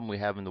our problem we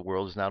have in the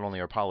world is not only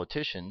our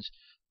politicians,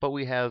 but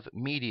we have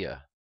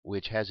media,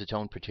 which has its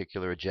own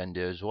particular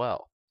agenda as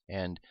well.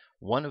 And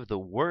one of the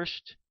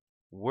worst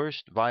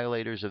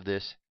violators of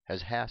this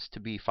has to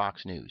be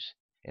Fox News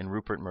and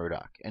Rupert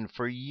Murdoch. And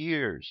for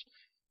years,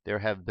 there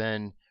have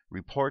been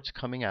reports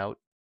coming out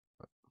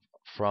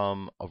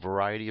from a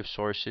variety of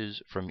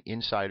sources, from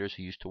insiders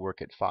who used to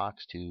work at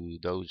Fox to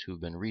those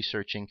who've been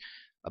researching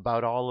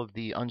about all of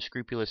the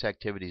unscrupulous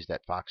activities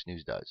that Fox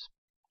News does.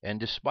 And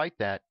despite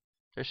that,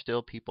 there's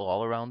still people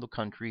all around the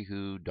country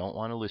who don't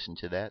want to listen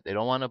to that. They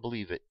don't want to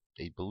believe it.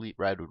 They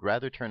would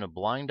rather turn a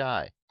blind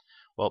eye.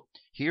 Well,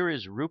 here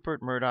is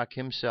Rupert Murdoch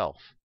himself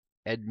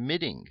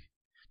admitting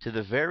to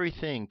the very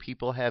thing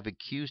people have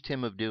accused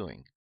him of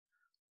doing.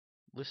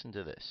 Listen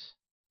to this.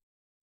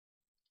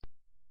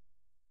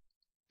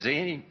 Is there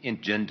any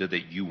agenda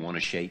that you want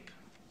to shape?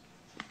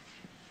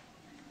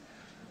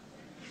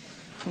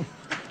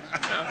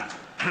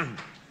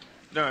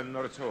 No,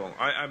 not at all.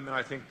 I mean,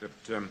 I think that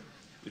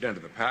we don't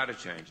have the power to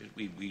change it.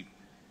 We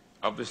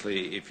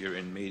obviously, if you're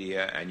in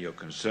media and you're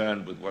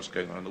concerned with what's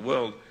going on in the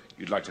world,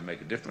 you'd like to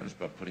make a difference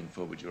by putting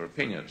forward your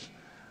opinions.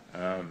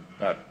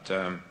 But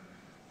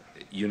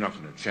you're not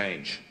going to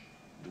change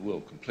the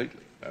world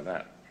completely by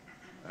that.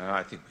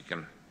 I think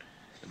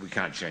we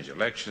can't change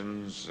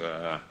elections.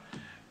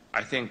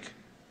 I think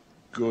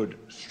good,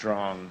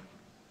 strong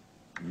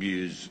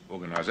news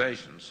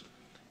organizations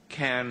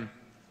can,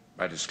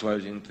 by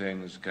disclosing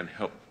things, can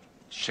help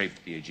shape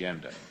the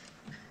agenda,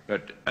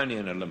 but only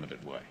in a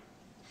limited way.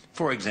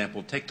 For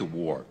example, take the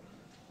war.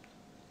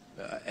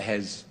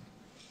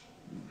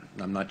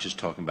 I'm not just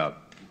talking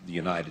about the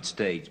United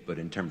States, but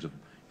in terms of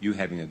you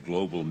having a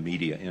global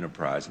media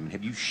enterprise, I mean,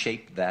 have you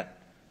shaped that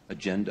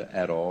agenda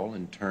at all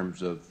in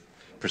terms of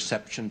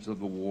perceptions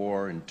of the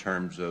war, in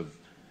terms of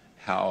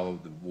how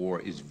the war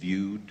is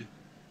viewed?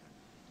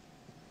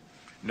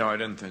 No, I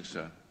don't think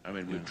so. I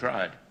mean, we've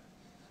tried.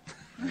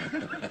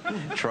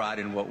 Tried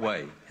in what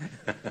way?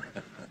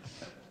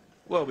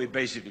 Well, we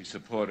basically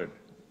supported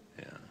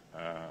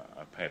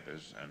our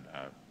papers and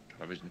our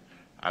television.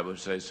 I would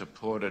say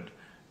supported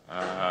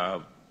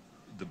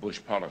the Bush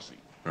policy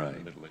in the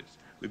Middle East.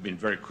 We've been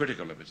very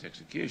critical of its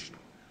execution,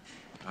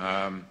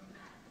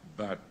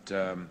 but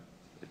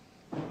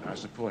our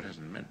support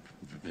hasn't meant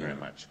very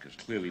much, because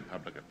clearly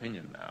public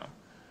opinion now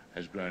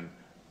has grown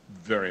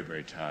very,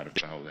 very tired of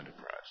the whole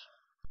enterprise.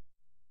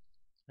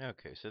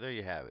 Okay, so there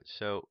you have it.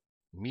 So,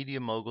 media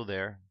mogul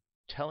there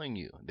telling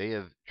you they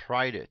have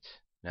tried it.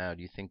 Now,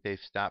 do you think they've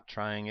stopped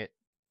trying it?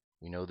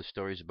 We know the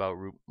stories about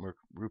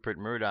Rupert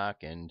Murdoch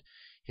and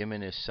him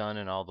and his son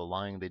and all the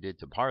lying they did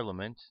to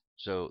Parliament.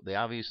 So they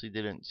obviously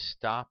didn't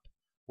stop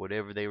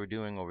whatever they were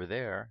doing over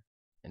there,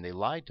 and they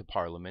lied to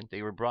Parliament.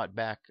 They were brought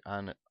back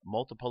on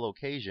multiple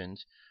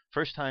occasions.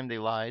 First time they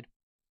lied,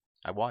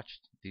 I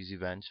watched these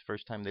events.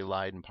 First time they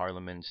lied, and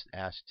Parliament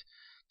asked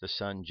the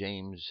son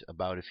James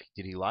about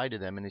did he lie to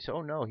them, and they said,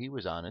 oh no, he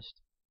was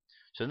honest.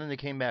 So then they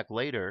came back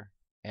later,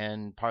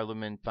 and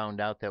Parliament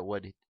found out that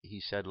what he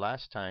said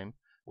last time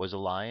was a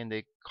lie, and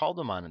they called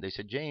him on it. They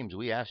said, James,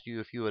 we asked you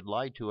if you had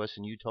lied to us,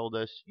 and you told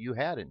us you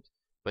hadn't.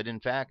 But in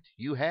fact,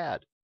 you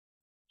had.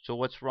 So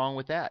what's wrong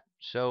with that?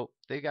 So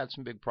they got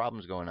some big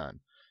problems going on.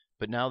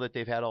 But now that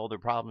they've had all their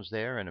problems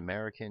there, and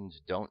Americans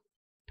don't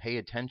pay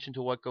attention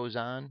to what goes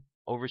on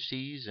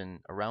overseas and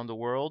around the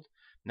world,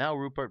 now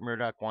Rupert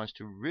Murdoch wants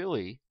to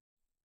really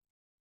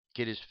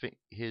get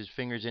his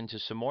fingers into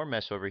some more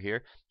mess over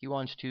here. He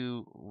wants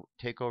to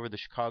take over the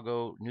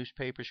Chicago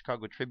newspaper,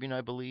 Chicago Tribune,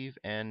 I believe,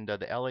 and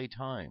the LA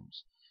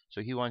Times.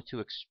 So he wants to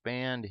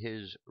expand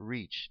his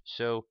reach.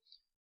 So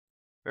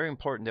very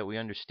important that we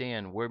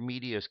understand where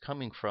media is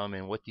coming from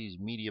and what these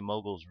media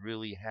moguls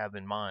really have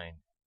in mind.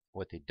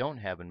 What they don't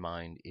have in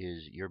mind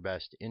is your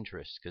best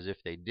interests, because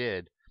if they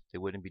did, they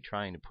wouldn't be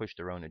trying to push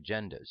their own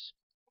agendas.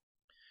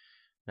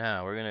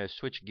 Now, we're going to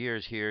switch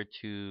gears here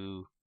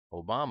to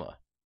Obama.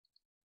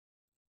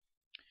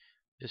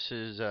 This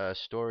is a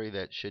story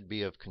that should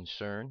be of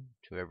concern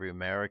to every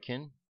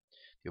American.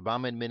 The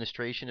Obama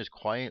administration is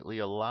quietly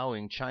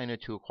allowing China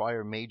to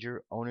acquire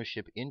major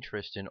ownership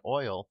interest in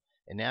oil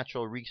and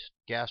natural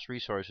gas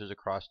resources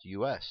across the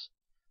U.S.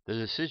 The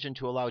decision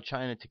to allow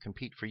China to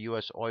compete for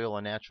U.S. oil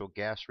and natural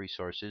gas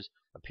resources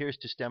appears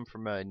to stem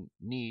from a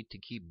need to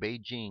keep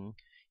Beijing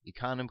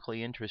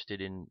economically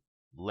interested in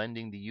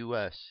lending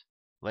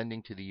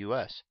to the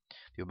U.S.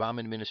 The Obama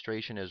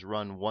administration has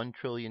run $1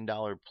 trillion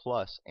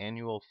plus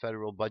annual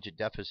federal budget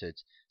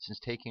deficits since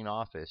taking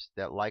office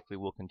that likely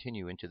will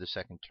continue into the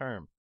second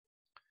term.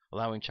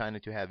 Allowing China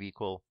to have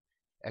equal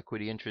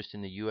equity interest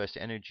in the U.S.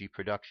 energy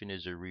production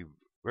is a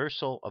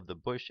reversal of the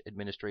Bush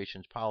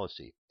administration's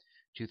policy.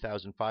 In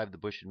 2005, the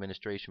Bush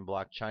administration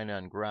blocked China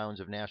on grounds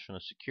of national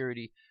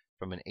security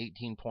from an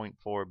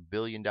 $18.4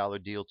 billion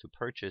deal to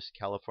purchase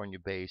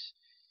California-based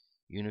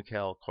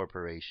Unocal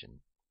Corporation.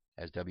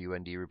 As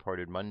WND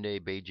reported Monday,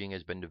 Beijing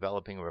has been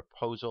developing a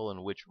proposal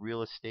in which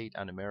real estate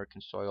on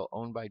American soil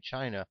owned by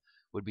China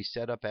would be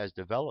set up as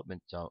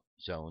development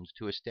zones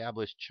to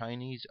establish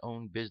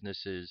Chinese-owned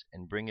businesses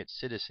and bring its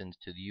citizens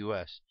to the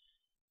U.S.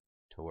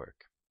 to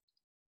work.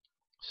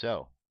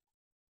 So,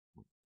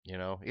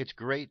 it's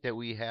great that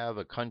we have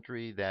a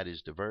country that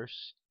is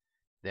diverse,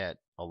 that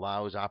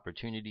allows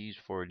opportunities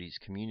for these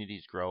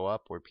communities grow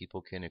up where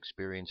people can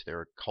experience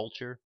their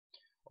culture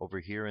over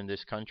here in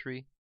this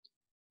country.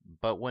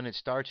 But when it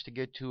starts to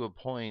get to a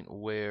point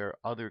where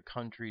other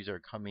countries are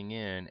coming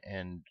in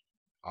and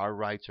our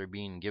rights are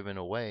being given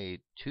away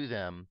to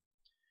them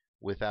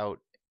without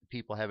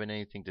people having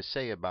anything to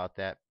say about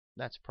that,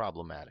 that's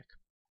problematic.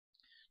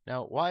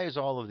 Now, why is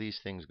all of these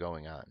things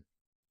going on?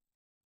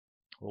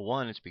 Well,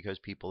 one, it's because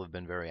people have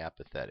been very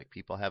apathetic.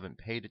 People haven't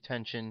paid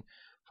attention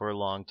for a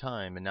long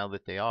time, and now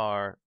that they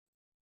are,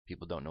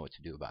 people don't know what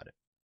to do about it.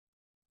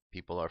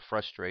 People are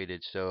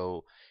frustrated,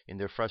 so in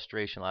their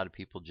frustration, a lot of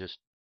people just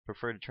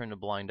prefer to turn a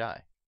blind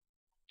eye.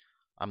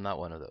 I'm not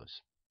one of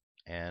those,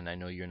 and I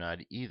know you're not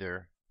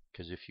either,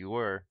 because if you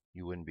were,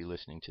 you wouldn't be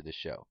listening to this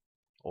show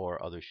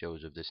or other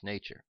shows of this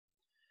nature.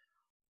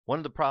 One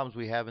of the problems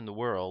we have in the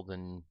world,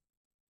 and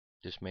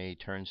this may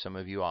turn some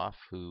of you off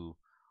who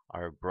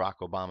are Barack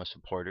Obama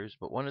supporters,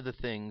 but one of the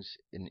things,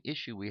 an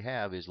issue we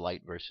have is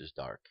light versus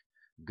dark,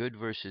 good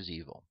versus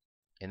evil.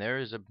 And there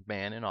is a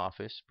man in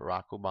office,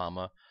 Barack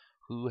Obama,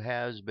 who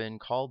has been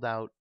called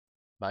out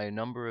by a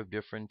number of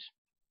different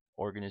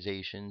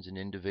organizations and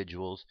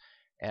individuals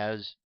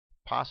as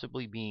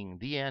possibly being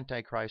the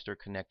Antichrist or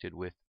connected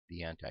with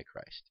the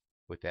Antichrist,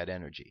 with that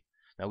energy.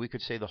 Now, we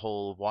could say the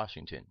whole of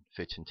Washington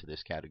fits into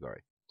this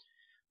category.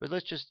 But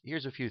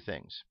here's a few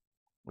things.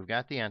 We've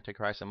got the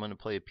Antichrist. I'm going to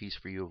play a piece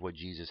for you of what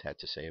Jesus had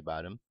to say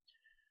about him.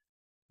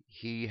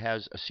 He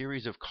has a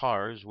series of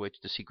cars,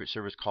 which the Secret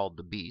Service called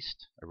the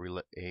Beast,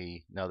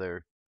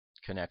 another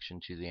connection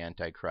to the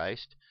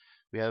Antichrist.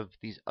 We have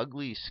these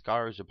ugly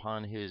scars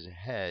upon his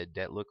head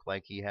that look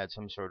like he had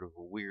some sort of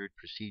weird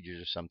procedures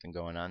or something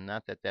going on.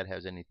 Not that that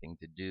has anything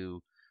to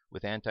do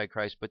with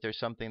Antichrist, but there's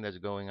something that's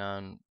going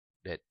on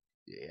that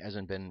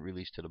hasn't been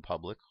released to the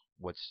public,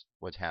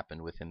 what's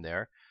happened with him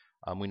there.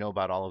 We know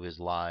about all of his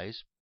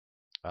lies,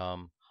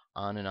 on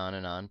and on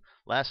and on.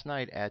 Last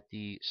night at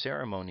the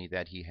ceremony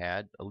that he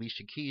had,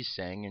 Alicia Keys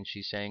sang, and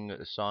she sang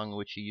a song in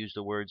which she used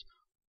the words,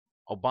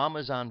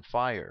 Obama's on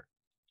fire.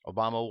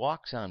 Obama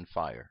walks on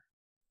fire.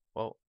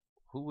 Well,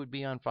 who would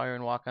be on fire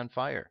and walk on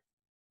fire?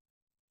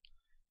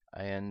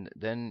 And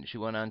then she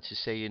went on to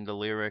say in the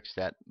lyrics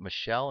that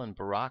Michelle and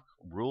Barack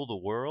rule the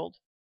world.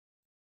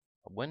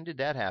 When did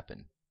that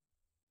happen?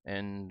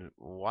 And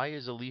why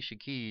is Alicia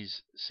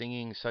Keys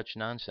singing such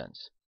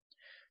nonsense?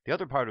 The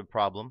other part of the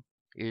problem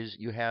is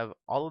you have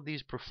all of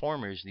these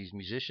performers, these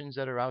musicians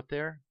that are out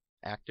there,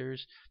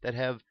 actors, that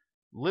have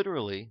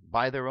literally,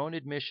 by their own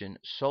admission,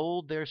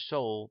 sold their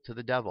soul to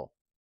the devil.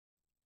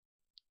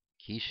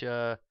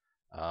 Keisha,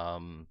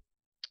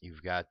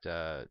 you've got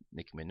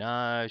Nicki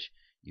Minaj,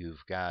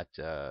 you've got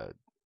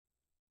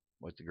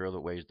what's the girl that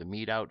wears the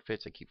meat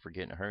outfits? I keep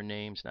forgetting her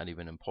name. It's not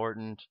even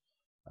important.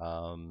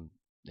 Then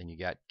you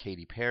got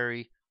Katy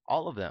Perry,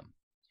 all of them.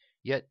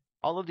 Yet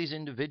all of these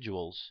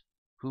individuals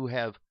who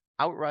have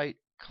outright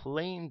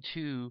claimed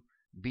to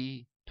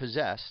be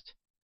possessed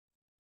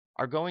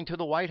are going to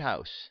the White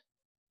House.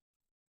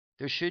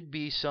 There should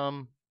be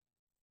some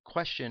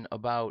question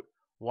about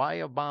why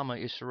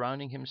Obama is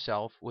surrounding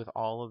himself with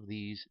all of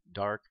these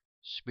dark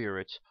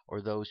spirits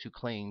or those who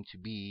claim to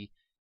be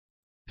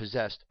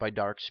possessed by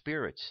dark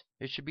spirits.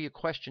 It should be a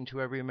question to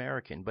every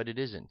American, but it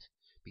isn't,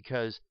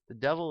 because the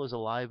devil is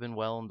alive and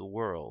well in the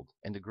world,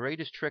 and the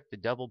greatest trick the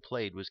devil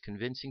played was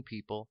convincing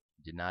people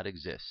it did not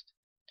exist.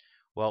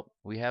 Well,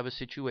 we have a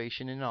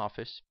situation in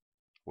office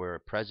where a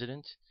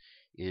president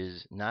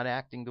is not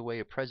acting the way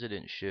a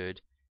president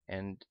should,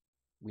 and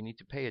we need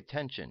to pay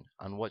attention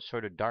on what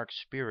sort of dark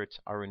spirits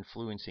are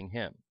influencing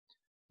him.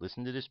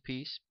 Listen to this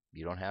piece.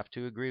 You don't have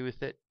to agree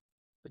with it,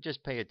 but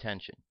just pay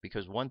attention,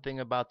 because one thing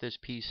about this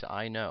piece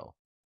I know,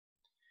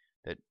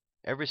 that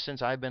ever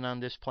since I've been on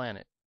this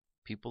planet,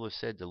 people have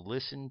said to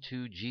listen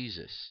to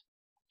Jesus.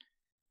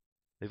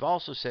 They've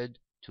also said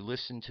to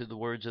listen to the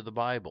words of the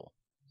Bible.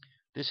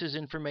 This is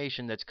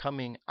information that's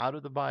coming out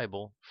of the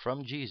Bible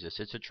from Jesus.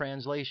 It's a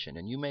translation,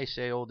 and you may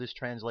say, oh, this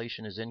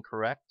translation is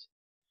incorrect.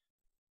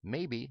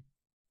 Maybe,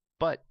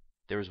 but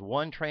there's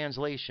one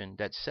translation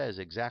that says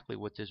exactly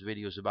what this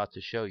video is about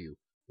to show you.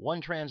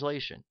 One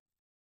translation.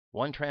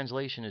 One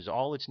translation is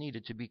all it's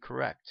needed to be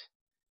correct.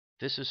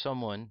 This is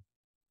someone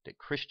that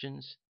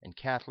Christians and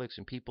Catholics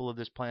and people of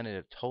this planet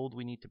have told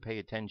we need to pay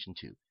attention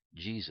to.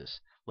 Jesus.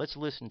 Let's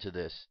listen to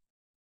this.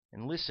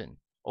 And listen.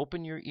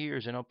 Open your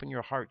ears and open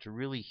your heart to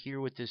really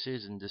hear what this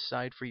is and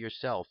decide for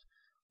yourself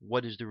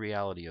what is the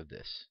reality of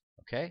this.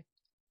 Okay?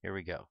 Here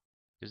we go.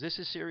 Because this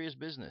is serious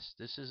business.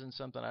 This isn't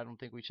something I don't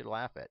think we should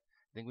laugh at.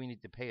 I think we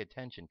need to pay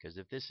attention, because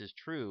if this is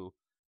true,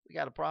 we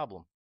got a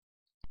problem.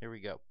 Here we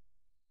go.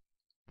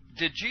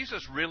 Did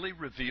Jesus really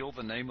reveal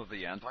the name of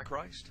the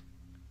Antichrist?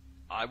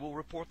 I will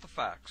report the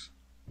facts.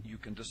 You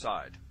can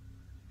decide.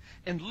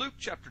 In Luke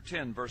chapter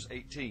 10, verse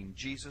 18,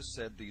 Jesus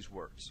said these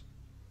words,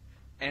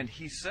 And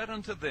he said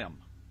unto them,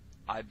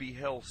 I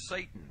beheld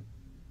Satan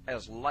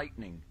as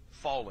lightning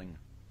falling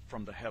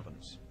from the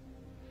heavens.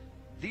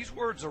 These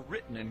words are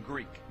written in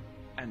Greek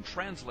and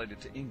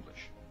translated to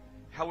English.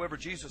 However,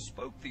 Jesus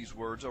spoke these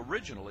words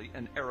originally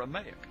in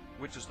Aramaic,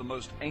 which is the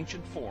most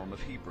ancient form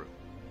of Hebrew.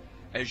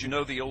 As you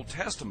know, the Old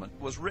Testament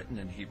was written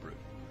in Hebrew.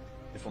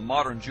 If a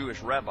modern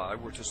Jewish rabbi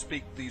were to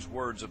speak these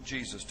words of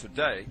Jesus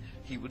today,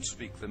 he would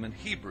speak them in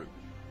Hebrew,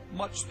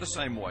 much the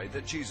same way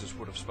that Jesus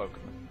would have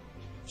spoken them.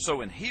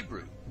 So in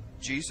Hebrew,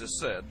 Jesus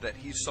said that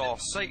he saw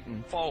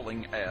Satan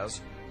falling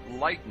as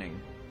lightning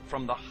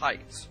from the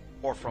heights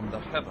or from the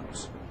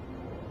heavens.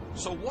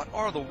 So what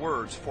are the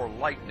words for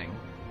lightning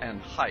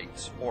and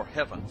heights or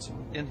heavens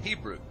in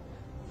Hebrew?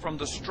 From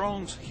the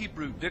Strong's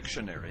Hebrew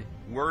Dictionary,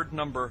 word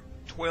number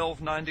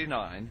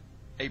 1299,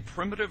 a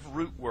primitive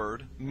root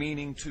word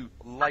meaning to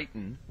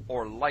lighten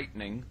or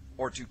lightning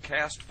or to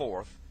cast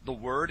forth, the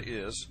word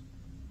is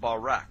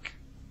barak.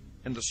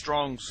 In the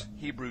Strong's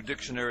Hebrew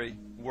Dictionary,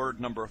 word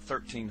number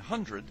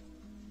 1300,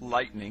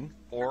 lightning,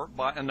 or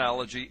by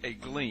analogy a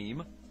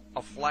gleam,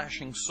 a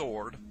flashing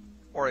sword,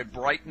 or a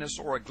brightness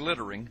or a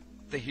glittering,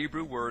 the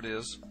Hebrew word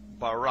is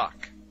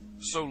barak.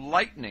 So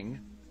lightning,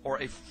 or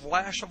a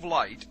flash of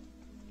light,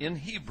 in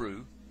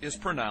Hebrew is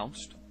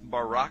pronounced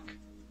barak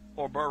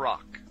or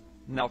barak.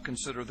 Now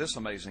consider this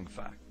amazing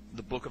fact.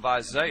 The book of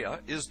Isaiah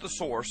is the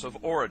source of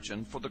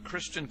origin for the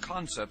Christian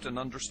concept and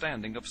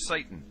understanding of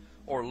Satan,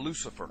 or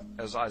Lucifer,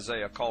 as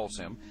Isaiah calls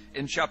him,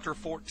 in chapter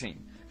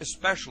 14,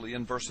 especially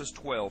in verses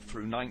 12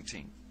 through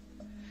 19.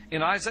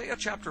 In Isaiah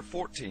chapter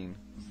 14,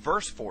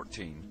 verse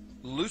 14,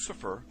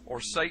 Lucifer, or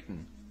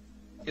Satan,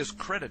 is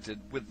credited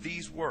with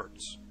these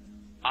words,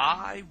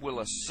 I will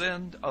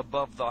ascend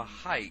above the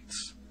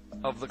heights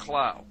of the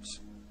clouds.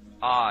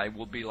 I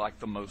will be like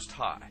the Most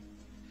High.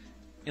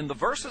 In the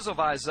verses of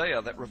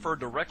Isaiah that refer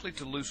directly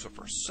to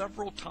Lucifer,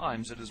 several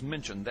times it is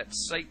mentioned that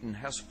Satan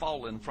has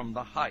fallen from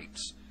the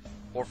heights,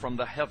 or from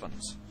the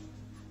heavens.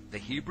 The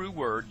Hebrew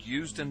word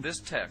used in this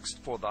text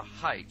for the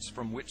heights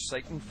from which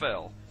Satan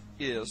fell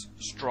is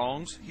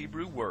Strong's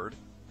Hebrew word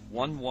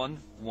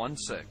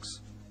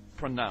 1116,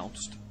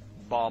 pronounced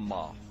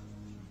Bama.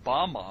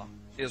 Bama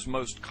is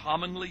most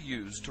commonly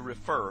used to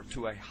refer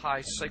to a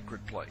high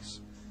sacred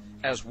place,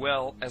 as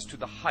well as to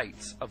the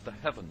heights of the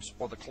heavens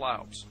or the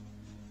clouds.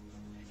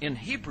 In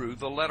Hebrew,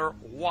 the letter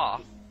Wa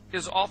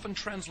is often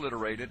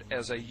transliterated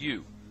as a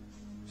U.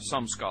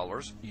 Some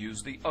scholars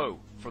use the O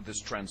for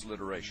this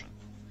transliteration.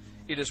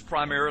 It is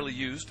primarily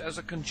used as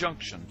a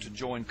conjunction to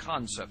join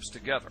concepts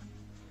together.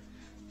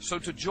 So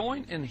to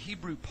join in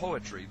Hebrew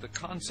poetry the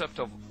concept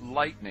of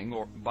lightning,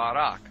 or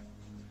barak,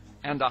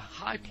 and a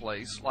high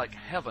place like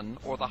heaven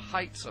or the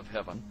heights of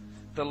heaven,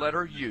 the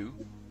letter U,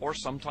 or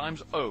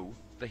sometimes O,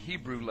 the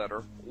Hebrew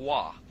letter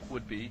Wa,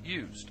 would be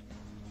used.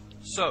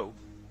 So,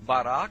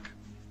 barak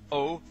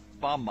o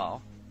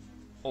bama,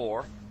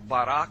 or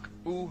barak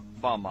u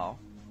bama,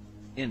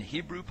 in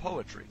Hebrew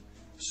poetry,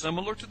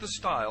 similar to the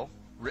style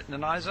written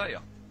in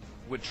Isaiah,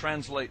 would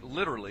translate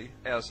literally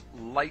as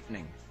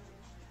lightning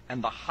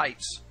and the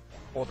heights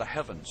or the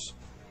heavens,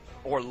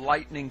 or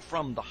lightning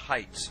from the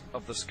heights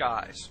of the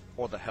skies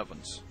or the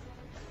heavens.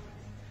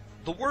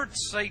 The word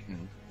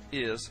Satan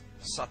is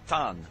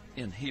Satan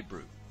in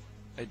Hebrew,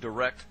 a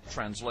direct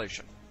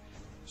translation.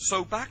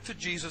 So back to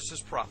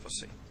Jesus'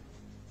 prophecy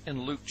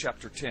in Luke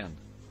chapter 10,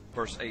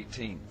 verse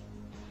 18.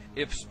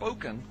 If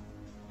spoken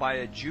by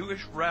a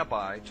Jewish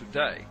rabbi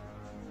today,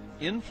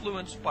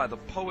 influenced by the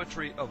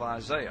poetry of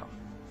Isaiah,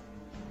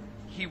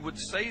 he would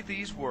say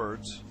these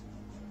words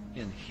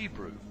in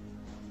Hebrew,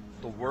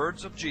 the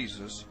words of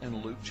Jesus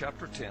in Luke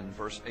chapter 10,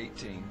 verse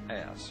 18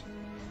 as,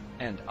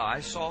 and I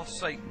saw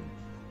Satan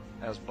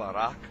as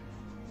Barak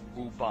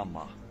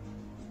Ubama.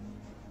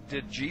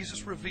 Did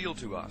Jesus reveal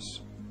to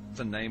us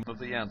the name of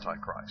the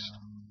Antichrist?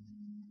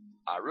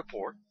 I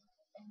report,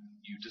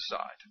 you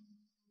decide.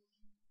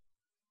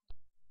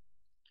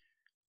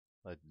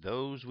 Let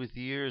those with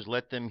ears,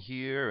 let them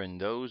hear, and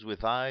those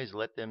with eyes,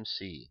 let them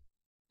see.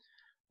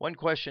 One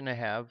question I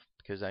have,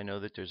 because I know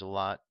that there's a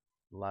lot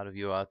of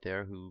you out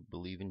there who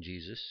believe in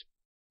Jesus.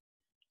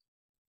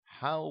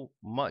 How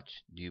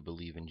much do you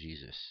believe in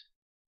Jesus?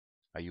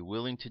 Are you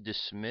willing to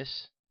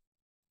dismiss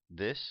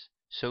this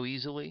so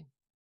easily,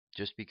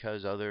 just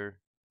because other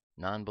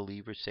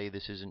non-believers say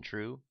this isn't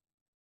true?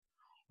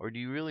 Or do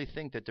you really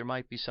think that there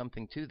might be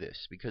something to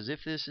this? Because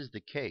if this is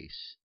the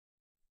case,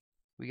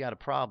 we got a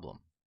problem.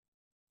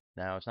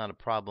 Now, it's not a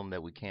problem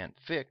that we can't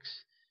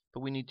fix,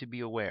 but we need to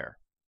be aware.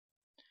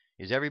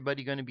 Is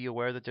everybody going to be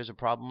aware that there's a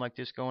problem like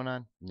this going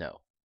on?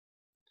 No.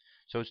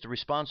 So it's the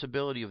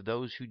responsibility of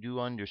those who do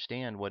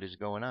understand what is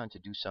going on to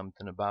do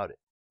something about it.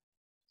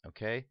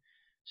 Okay?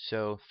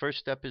 So first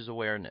step is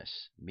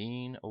awareness.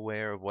 Being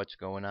aware of what's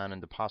going on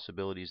and the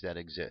possibilities that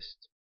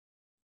exist.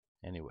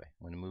 Anyway,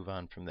 I'm going to move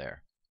on from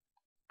there.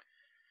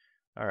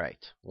 All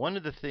right. One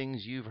of the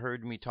things you've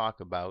heard me talk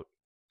about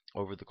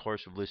over the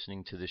course of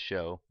listening to the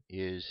show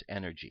is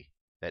energy.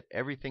 That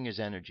everything is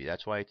energy.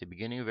 That's why at the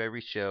beginning of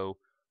every show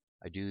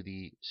I do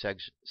the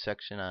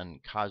section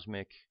on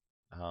cosmic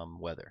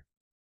weather.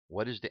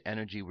 what is the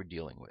energy we're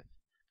dealing with?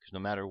 Because no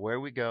matter where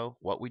we go,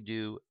 what we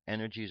do,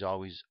 energy is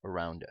always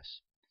around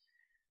us.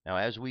 Now,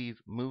 as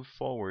we've moved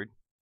forward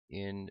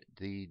in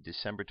the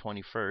December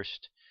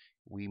 21st,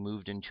 we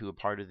moved into a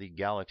part of the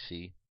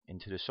galaxy,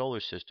 into the solar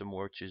system,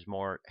 which is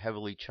more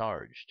heavily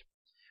charged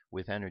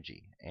with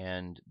energy.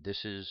 And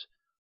this is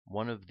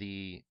one of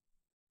the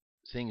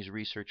things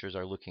researchers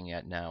are looking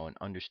at now and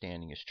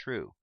understanding is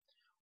true.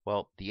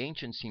 Well, the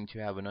ancients seem to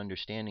have an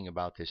understanding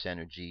about this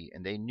energy,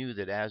 and they knew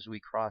that as we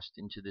crossed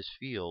into this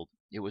field,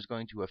 it was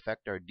going to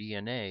affect our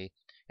DNA,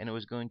 and it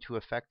was going to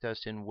affect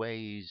us in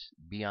ways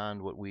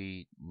beyond what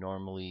we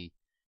normally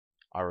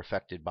are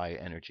affected by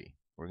energy.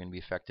 We're going to be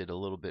affected a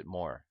little bit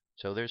more.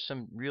 So there's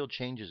some real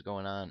changes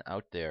going on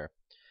out there.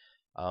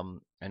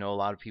 I know a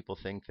lot of people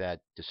think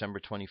that December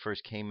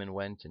 21st came and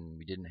went and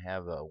we didn't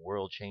have a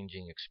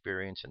world-changing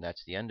experience and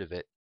that's the end of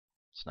it.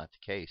 It's not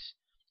the case.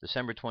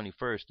 December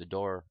 21st, the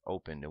door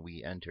opened and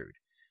we entered.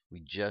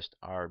 We just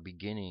are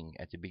beginning,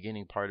 at the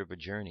beginning part of a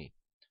journey.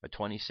 A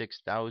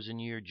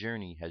 26,000-year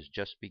journey has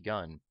just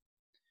begun.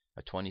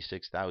 A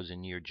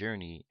 26,000-year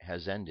journey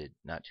has ended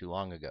not too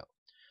long ago.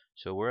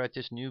 So we're at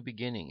this new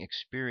beginning,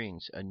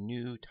 experience a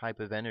new type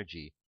of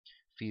energy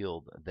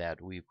field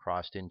that we've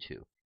crossed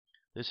into.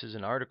 This is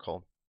an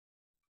article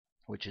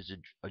which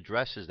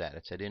addresses that.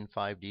 It's at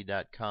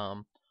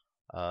in5d.com.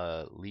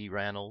 Lee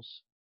Rannells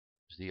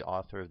is the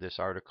author of this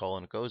article,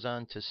 and it goes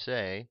on to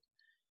say,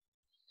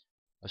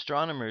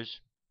 astronomers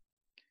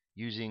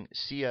using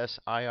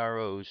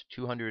CSIRO's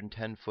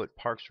 210-foot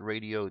Parkes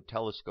radio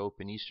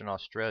telescope in eastern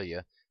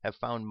Australia have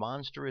found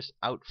monstrous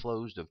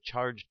outflows of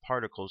charged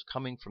particles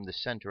coming from the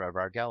center of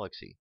our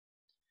galaxy.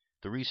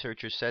 The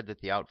researchers said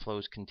that the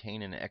outflows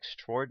contain an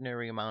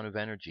extraordinary amount of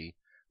energy,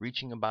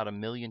 reaching about 1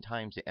 million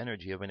times the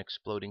energy of an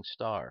exploding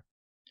star.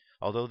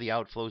 Although the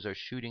outflows are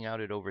shooting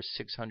out at over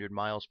 600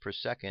 miles per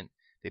second,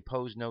 they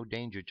pose no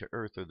danger to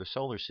Earth or the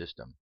solar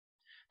system.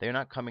 They are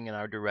not coming in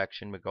our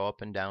direction, but go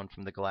up and down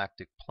from the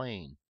galactic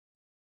plane.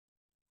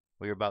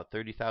 We are about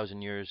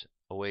 30,000 years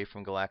away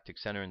from galactic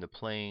center in the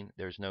plane.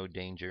 There's no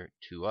danger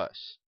to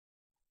us.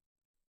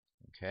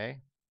 Okay?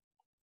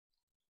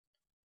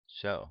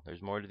 So,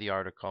 there's more to the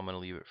article. I'm going to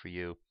leave it for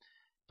you.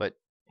 But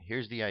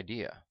here's the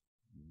idea.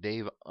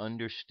 They've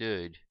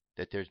understood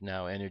that there's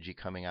now energy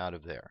coming out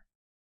of there.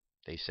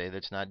 They say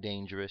that's not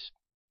dangerous.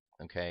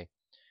 Okay?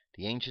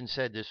 The ancients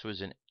said this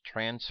was a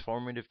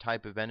transformative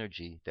type of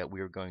energy that we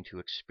were going to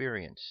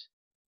experience.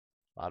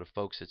 A lot of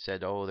folks that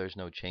said, oh, there's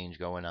no change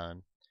going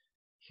on.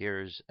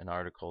 Here's an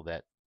article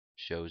that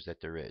shows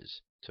that there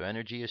is. So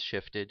energy has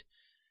shifted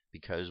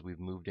because we've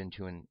moved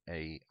into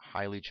a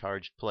highly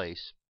charged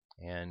place,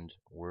 and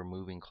we're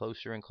moving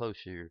closer and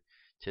closer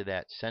to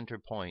that center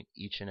point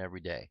each and every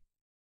day.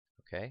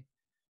 Okay?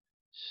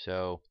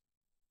 So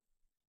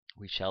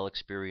we shall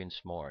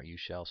experience more. You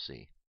shall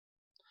see.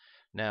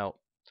 Now,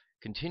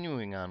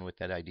 continuing on with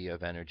that idea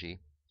of energy,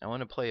 I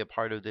want to play a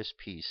part of this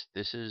piece.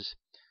 This is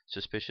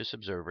Suspicious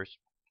Observers.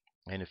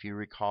 And if you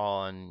recall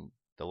on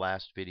the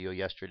last video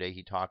yesterday,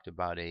 he talked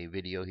about a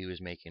video he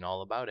was making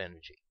all about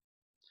energy.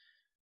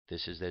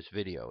 This is this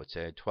video. It's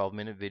a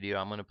 12-minute video.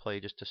 I'm going to play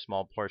just a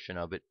small portion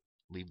of it.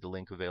 Leave the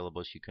link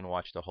available so you can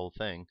watch the whole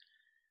thing.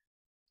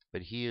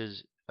 But he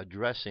is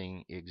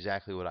addressing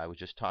exactly what I was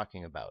just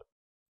talking about.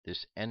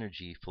 This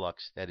energy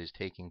flux that is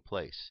taking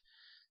place.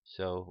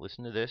 So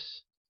listen to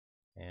this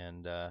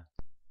and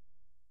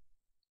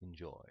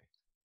enjoy.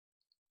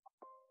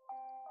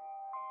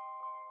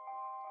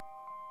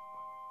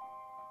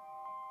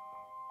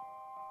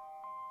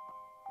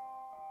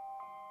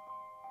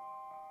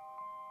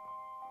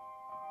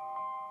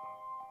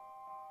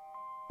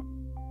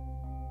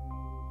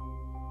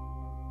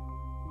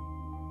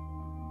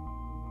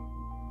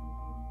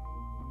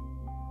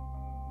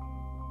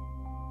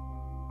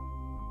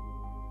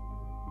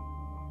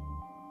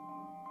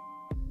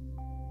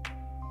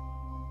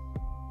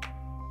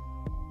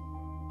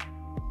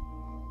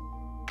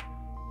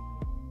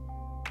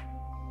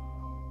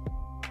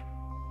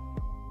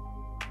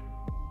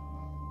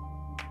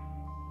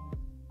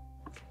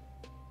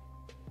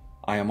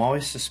 I am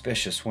always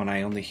suspicious when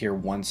I only hear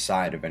one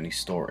side of any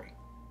story.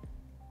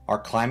 Our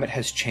climate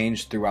has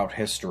changed throughout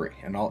history,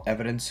 and all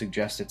evidence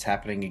suggests it's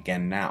happening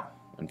again now.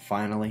 And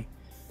finally,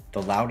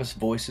 the loudest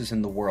voices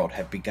in the world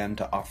have begun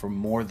to offer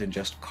more than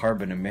just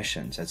carbon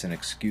emissions as an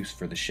excuse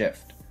for the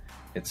shift.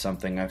 It's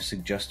something I've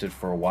suggested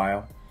for a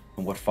while,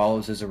 and what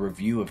follows is a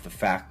review of the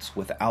facts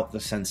without the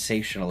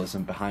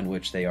sensationalism behind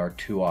which they are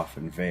too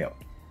often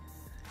veiled.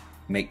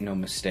 Make no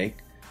mistake,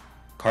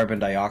 carbon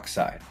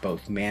dioxide,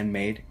 both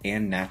man-made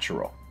and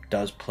natural,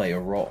 does play a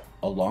role.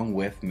 Along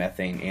with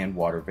methane and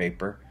water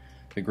vapor,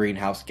 the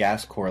greenhouse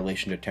gas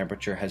correlation to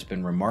temperature has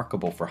been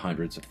remarkable for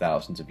hundreds of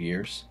thousands of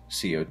years.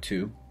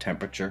 CO2,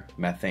 temperature,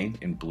 methane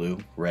in blue,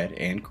 red,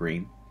 and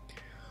green.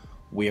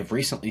 We have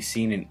recently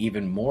seen an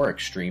even more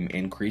extreme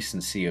increase in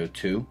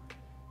CO2,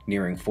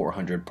 nearing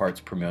 400 parts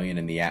per million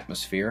in the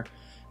atmosphere,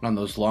 and on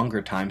those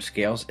longer time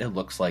scales it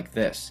looks like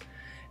this.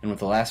 and with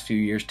the last few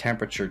years'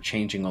 temperature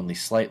changing only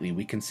slightly,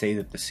 we can say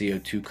that the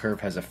CO2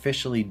 curve has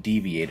officially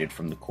deviated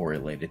from the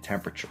correlated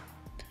temperature.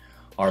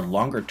 Our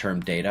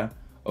longer-term data,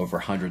 over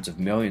hundreds of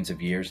millions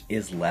of years,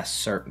 is less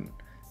certain,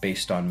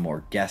 based on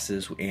more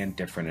guesses and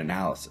different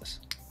analysis.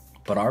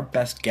 But our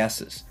best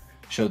guesses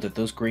show that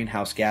those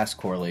greenhouse gas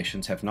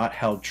correlations have not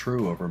held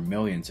true over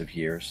millions of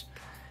years,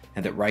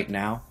 and that right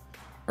now,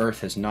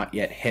 Earth has not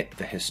yet hit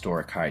the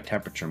historic high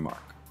temperature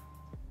mark.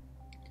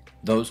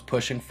 Those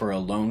pushing for a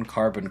lone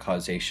carbon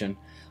causation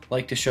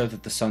like to show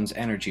that the sun's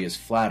energy is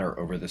flatter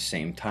over the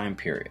same time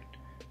period,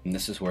 and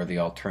this is where the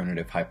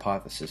alternative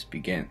hypothesis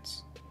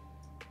begins.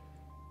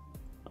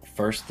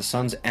 First, the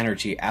sun's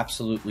energy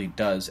absolutely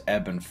does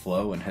ebb and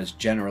flow and has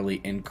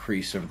generally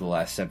increased over the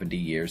last 70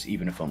 years,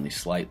 even if only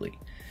slightly.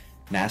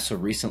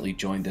 NASA recently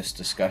joined this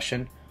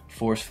discussion,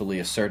 forcefully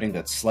asserting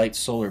that slight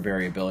solar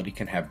variability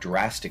can have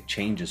drastic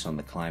changes on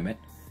the climate.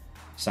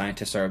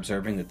 Scientists are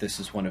observing that this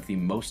is one of the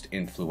most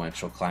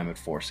influential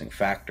climate-forcing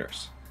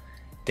factors.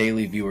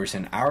 Daily viewers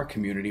in our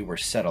community were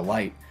set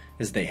alight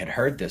as they had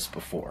heard this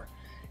before.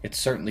 It's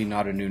certainly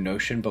not a new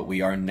notion, but we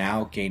are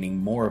now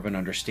gaining more of an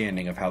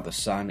understanding of how the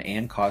sun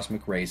and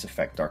cosmic rays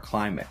affect our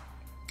climate,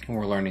 and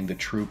we're learning the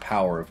true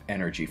power of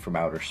energy from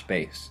outer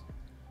space.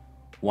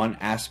 One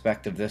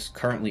aspect of this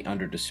currently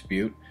under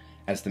dispute,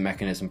 as the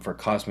mechanism for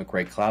cosmic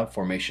ray cloud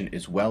formation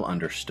is well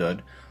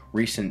understood,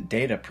 recent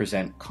data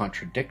present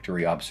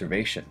contradictory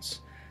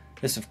observations.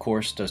 This, of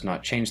course, does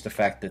not change the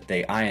fact that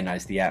they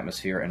ionize the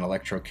atmosphere and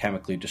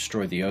electrochemically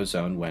destroy the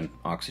ozone when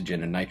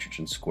oxygen and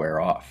nitrogen square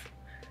off.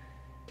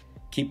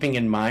 Keeping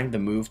in mind the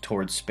move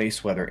towards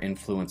space weather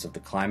influence of the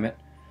climate,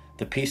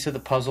 the piece of the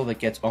puzzle that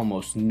gets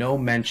almost no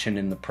mention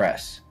in the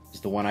press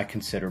is the one I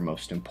consider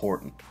most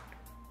important.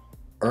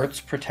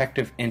 Earth's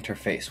protective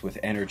interface with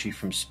energy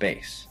from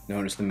space,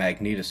 known as the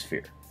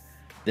magnetosphere.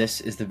 This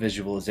is the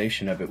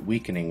visualization of it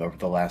weakening over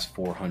the last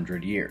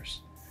 400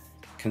 years.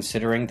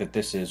 Considering that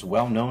this is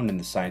well known in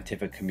the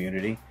scientific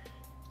community,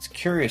 it's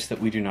curious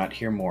that we do not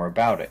hear more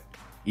about it,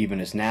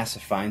 even as NASA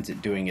finds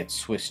it doing its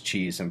Swiss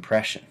cheese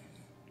impression.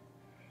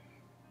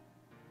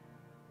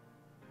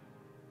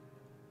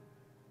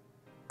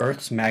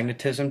 Earth's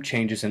magnetism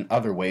changes in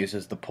other ways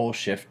as the pole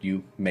shift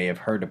you may have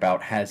heard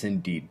about has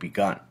indeed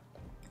begun.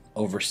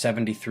 Over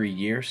 73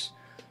 years,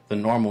 the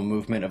normal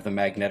movement of the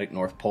magnetic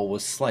North Pole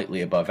was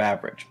slightly above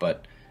average,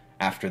 but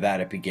after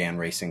that it began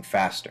racing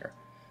faster.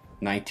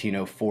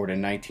 1904 to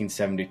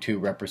 1972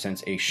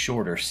 represents a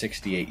shorter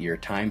 68-year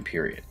time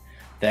period.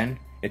 Then,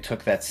 it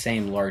took that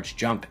same large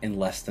jump in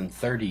less than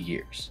 30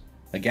 years.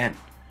 Again,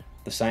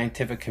 the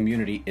scientific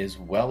community is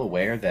well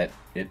aware that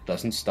it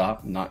doesn't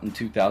stop, not in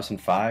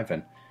 2005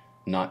 and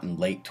not in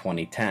late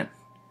 2010.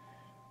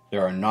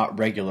 There are not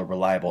regular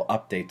reliable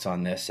updates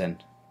on this,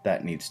 and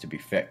that needs to be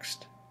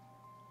fixed.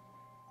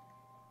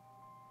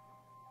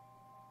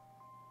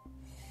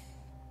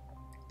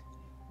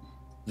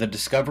 The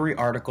Discovery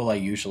article I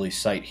usually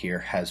cite here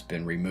has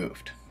been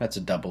removed. That's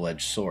a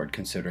double-edged sword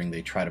considering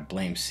they try to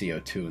blame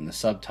CO2 in the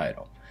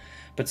subtitle.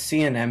 But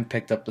CNN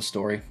picked up the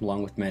story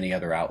along with many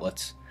other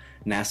outlets,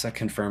 NASA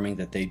confirming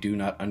that they do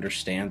not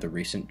understand the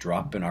recent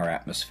drop in our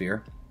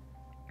atmosphere.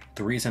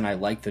 The reason I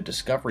like the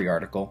Discovery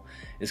article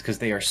is because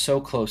they are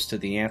so close to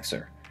the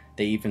answer.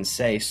 They even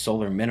say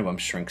solar minimum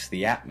shrinks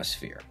the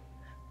atmosphere.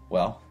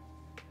 Well,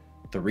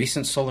 the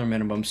recent solar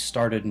minimum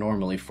started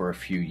normally for a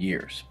few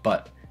years,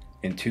 but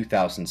in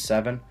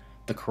 2007,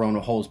 the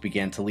coronal holes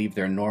began to leave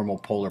their normal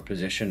polar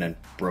position and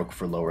broke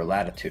for lower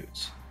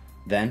latitudes.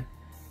 Then,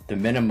 the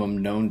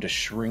minimum known to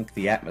shrink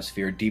the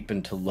atmosphere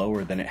deepened to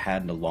lower than it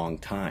had in a long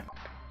time.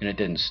 And it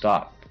didn't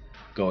stop,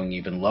 going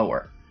even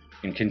lower,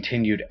 and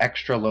continued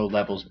extra low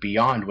levels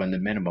beyond when the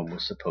minimum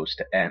was supposed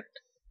to end.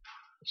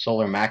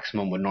 Solar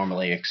maximum would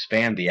normally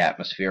expand the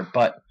atmosphere,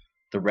 but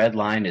the red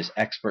line is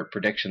expert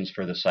predictions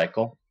for the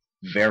cycle,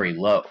 very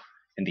low,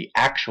 and the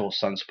actual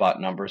sunspot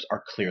numbers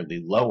are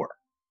clearly lower.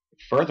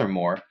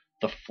 Furthermore,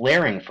 the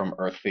flaring from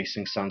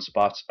Earth-facing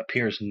sunspots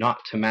appears not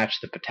to match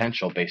the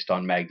potential based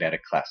on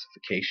magnetic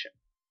classification.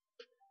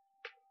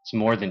 It's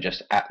more than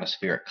just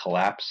atmospheric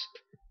collapse,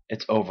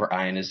 it's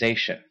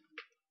over-ionization,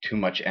 too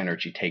much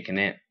energy taken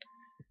in.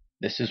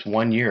 This is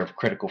 1 year of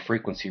critical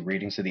frequency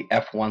readings of the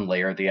F1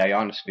 layer of the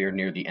ionosphere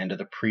near the end of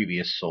the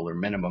previous solar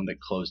minimum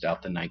that closed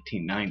out the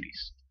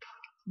 1990s.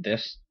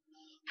 This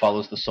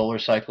follows the solar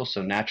cycle,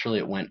 so naturally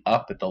it went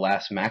up at the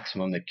last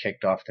maximum that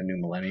kicked off the new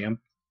millennium,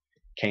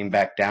 came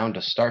back down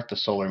to start the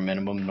solar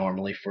minimum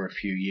normally for a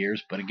few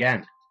years, but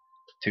again,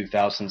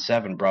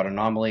 2007 brought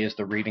anomaly as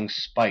the readings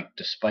spiked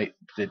despite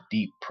the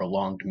deep,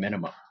 prolonged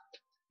minimum,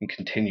 and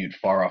continued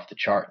far off the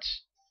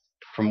charts.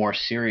 For more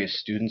serious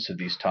students of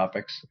these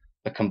topics,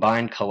 the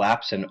combined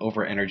collapse and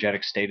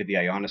over-energetic state of the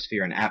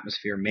ionosphere and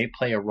atmosphere may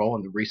play a role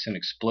in the recent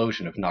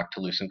explosion of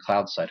noctilucent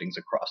cloud sightings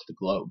across the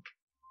globe.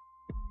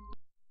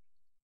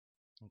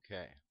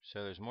 Okay,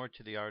 so there's more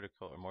to the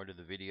article, or more to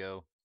the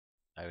video.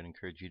 I would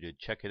encourage you to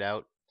check it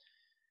out.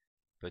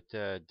 But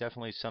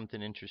definitely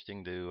something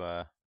interesting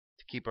to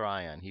keep our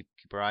eye on. Keep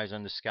our eyes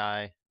on the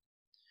sky.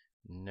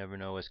 You never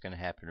know what's going to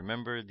happen.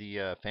 Remember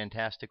the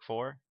Fantastic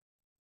Four?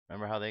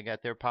 Remember how they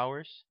got their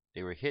powers?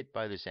 They were hit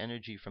by this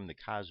energy from the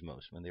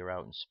cosmos when they were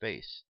out in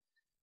space.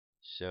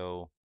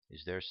 So,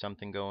 is there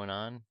something going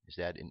on? Is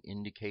that an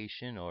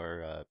indication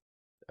or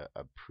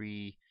a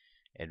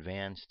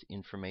pre-advanced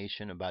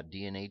information about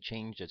DNA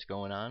change that's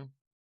going on?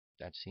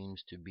 That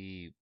seems to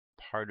be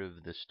part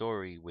of the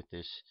story with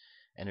this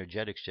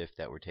energetic shift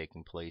that we're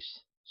taking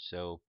place.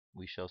 So,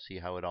 we shall see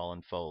how it all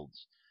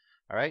unfolds.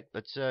 All right,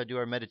 let's do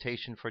our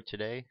meditation for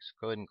today. So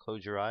go ahead and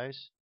close your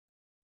eyes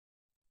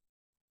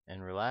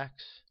and relax.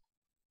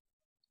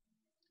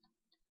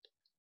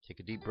 Take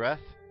a deep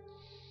breath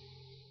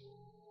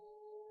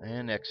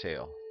and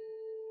exhale.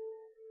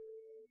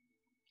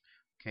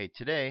 Okay,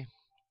 today,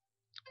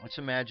 let's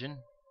imagine,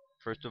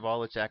 first of all,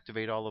 let's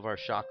activate all of our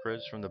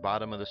chakras from the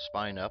bottom of the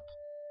spine up.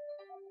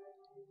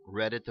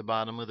 Red at the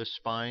bottom of the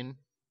spine.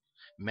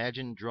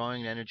 Imagine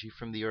drawing energy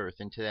from the earth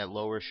into that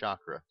lower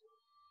chakra.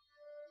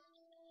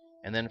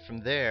 And then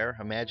from there,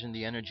 imagine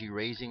the energy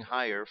raising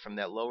higher from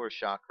that lower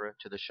chakra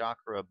to the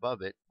chakra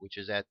above it, which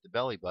is at the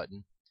belly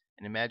button,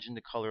 and imagine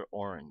the color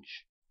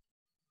orange.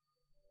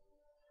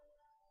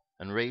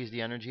 And raise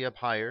the energy up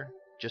higher,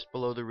 just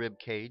below the rib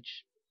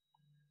cage.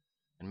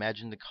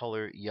 Imagine the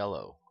color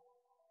yellow.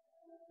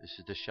 This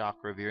is the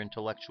chakra of your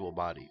intellectual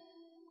body.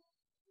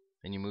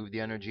 Then you move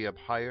the energy up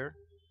higher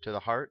to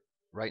the heart,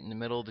 right in the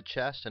middle of the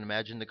chest, and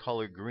imagine the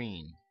color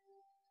green.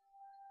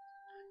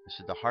 This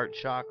is the heart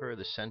chakra,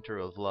 the center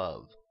of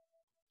love.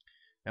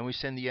 And we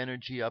send the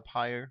energy up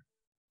higher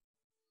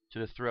to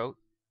the throat.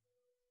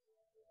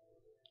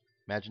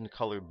 Imagine the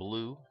color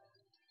blue.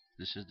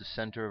 This is the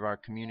center of our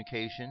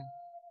communication.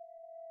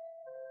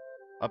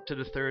 Up to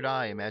the third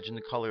eye, imagine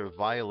the color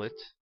violet,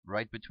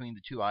 right between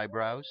the two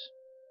eyebrows.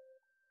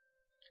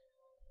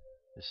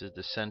 This is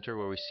the center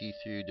where we see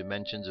through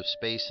dimensions of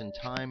space and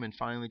time. And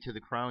finally to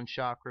the crown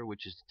chakra,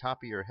 which is the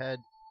top of your head.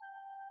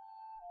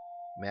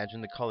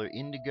 Imagine the color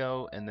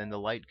indigo, and then the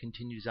light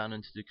continues on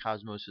into the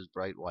cosmos'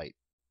 bright white.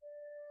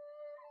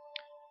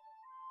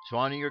 So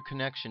honor your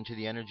connection to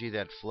the energy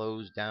that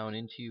flows down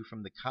into you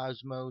from the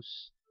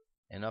cosmos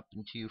and up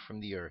into you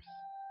from the earth.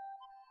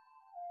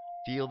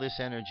 Feel this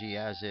energy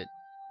as it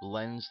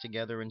blends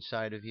together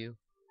inside of you,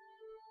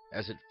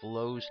 as it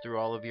flows through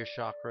all of your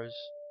chakras.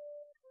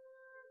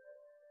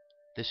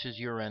 This is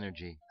your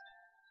energy.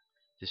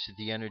 This is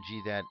the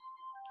energy that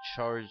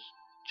charts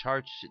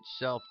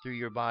itself through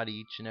your body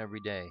each and every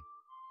day.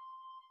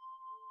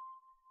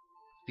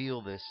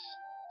 Feel this.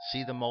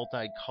 See the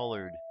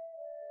multicoloredness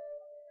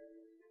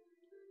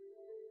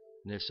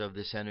of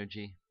this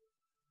energy.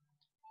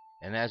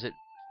 And as it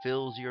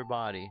fills your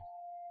body,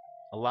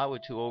 allow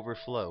it to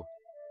overflow.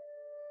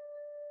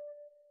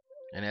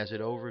 And as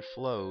it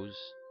overflows,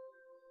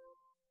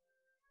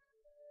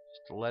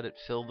 just let it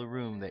fill the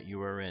room that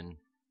you are in.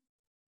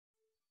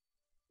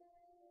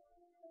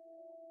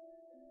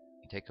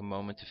 Take a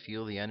moment to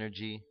feel the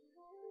energy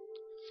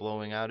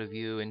flowing out of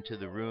you into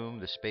the room,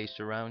 the space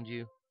around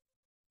you.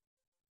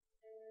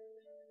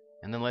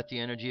 And then let the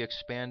energy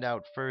expand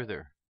out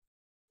further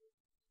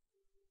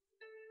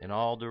in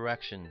all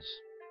directions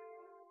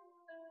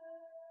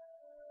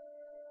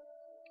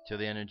till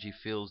the energy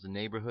fills the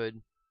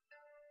neighborhood,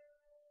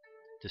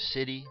 the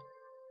city,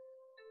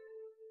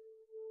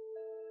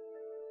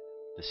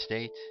 the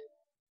state,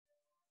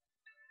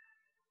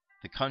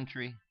 the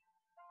country,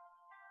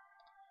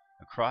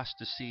 across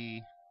the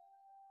sea,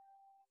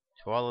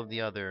 to all of the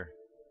other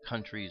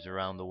countries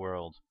around the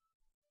world.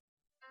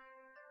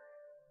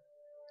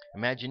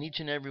 Imagine each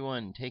and every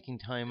one taking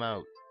time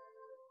out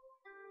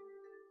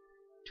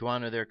to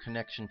honor their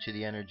connection to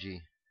the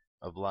energy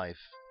of life.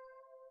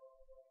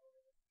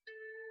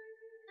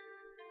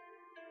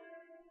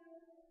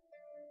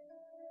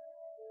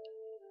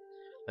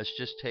 Let's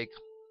just take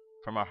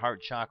from our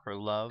heart chakra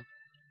love,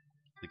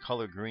 the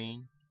color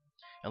green,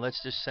 and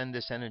let's just send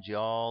this energy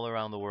all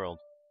around the world.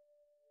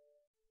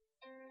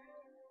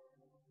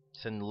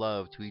 Send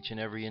love to each and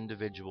every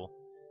individual.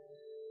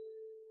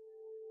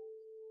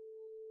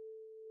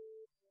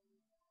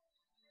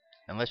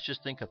 And let's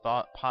just think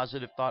a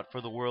positive thought for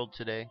the world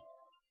today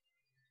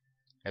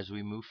as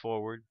we move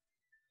forward.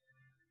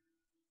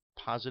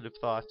 Positive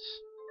thoughts.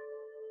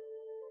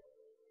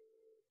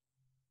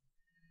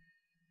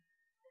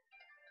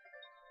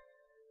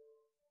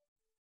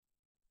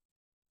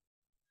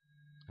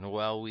 And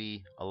while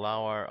we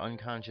allow our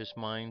unconscious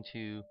mind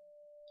to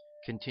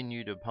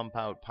continue to pump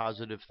out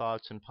positive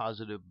thoughts and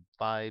positive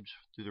vibes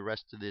through the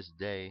rest of this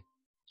day,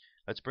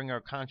 let's bring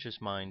our conscious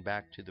mind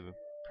back to the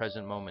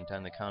present moment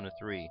on the count of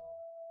 3.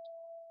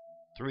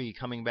 3,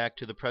 coming back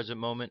to the present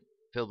moment,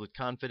 filled with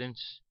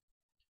confidence.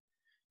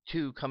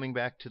 2, coming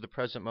back to the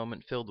present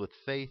moment, filled with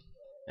faith.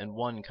 And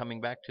 1, coming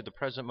back to the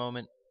present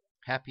moment,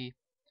 happy,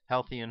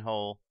 healthy, and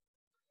whole.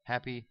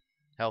 Happy,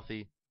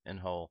 healthy, and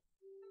whole.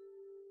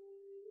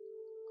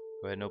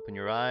 Go ahead and open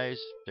your eyes.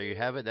 There you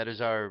have it. That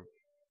is our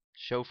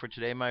show for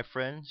today, my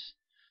friends.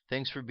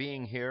 Thanks for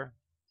being here.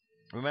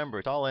 Remember,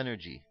 it's all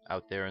energy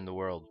out there in the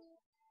world.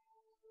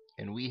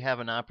 And we have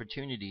an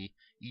opportunity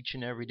each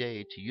and every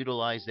day to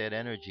utilize that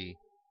energy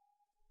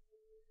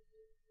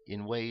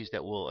in ways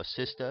that will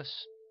assist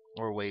us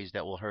or ways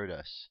that will hurt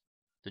us.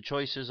 The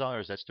choice is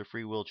ours. That's the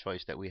free will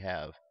choice that we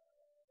have.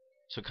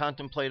 So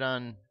contemplate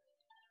on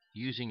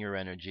using your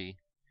energy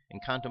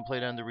and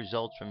contemplate on the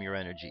results from your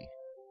energy.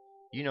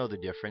 You know the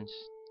difference.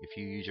 If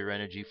you use your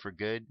energy for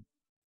good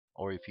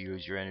or if you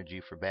use your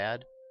energy for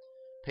bad,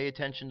 pay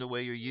attention to the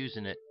way you're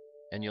using it,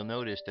 and you'll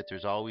notice that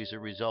there's always a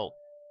result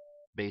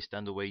based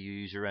on the way you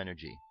use your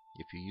energy.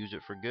 If you use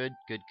it for good,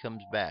 good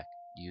comes back.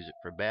 You use it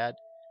for bad,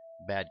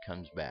 bad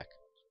comes back.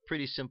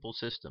 Pretty simple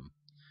system.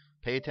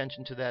 Pay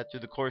attention to that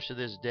through the course of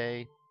this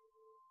day.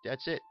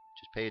 That's it.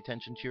 Just pay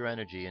attention to your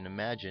energy and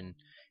imagine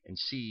and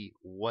see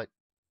what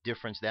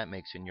difference that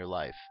makes in your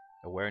life.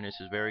 Awareness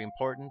is very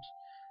important,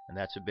 and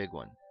that's a big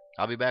one.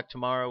 I'll be back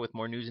tomorrow with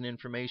more news and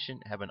information.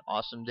 Have an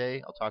awesome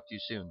day. I'll talk to you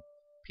soon.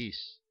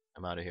 Peace.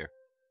 I'm out of here.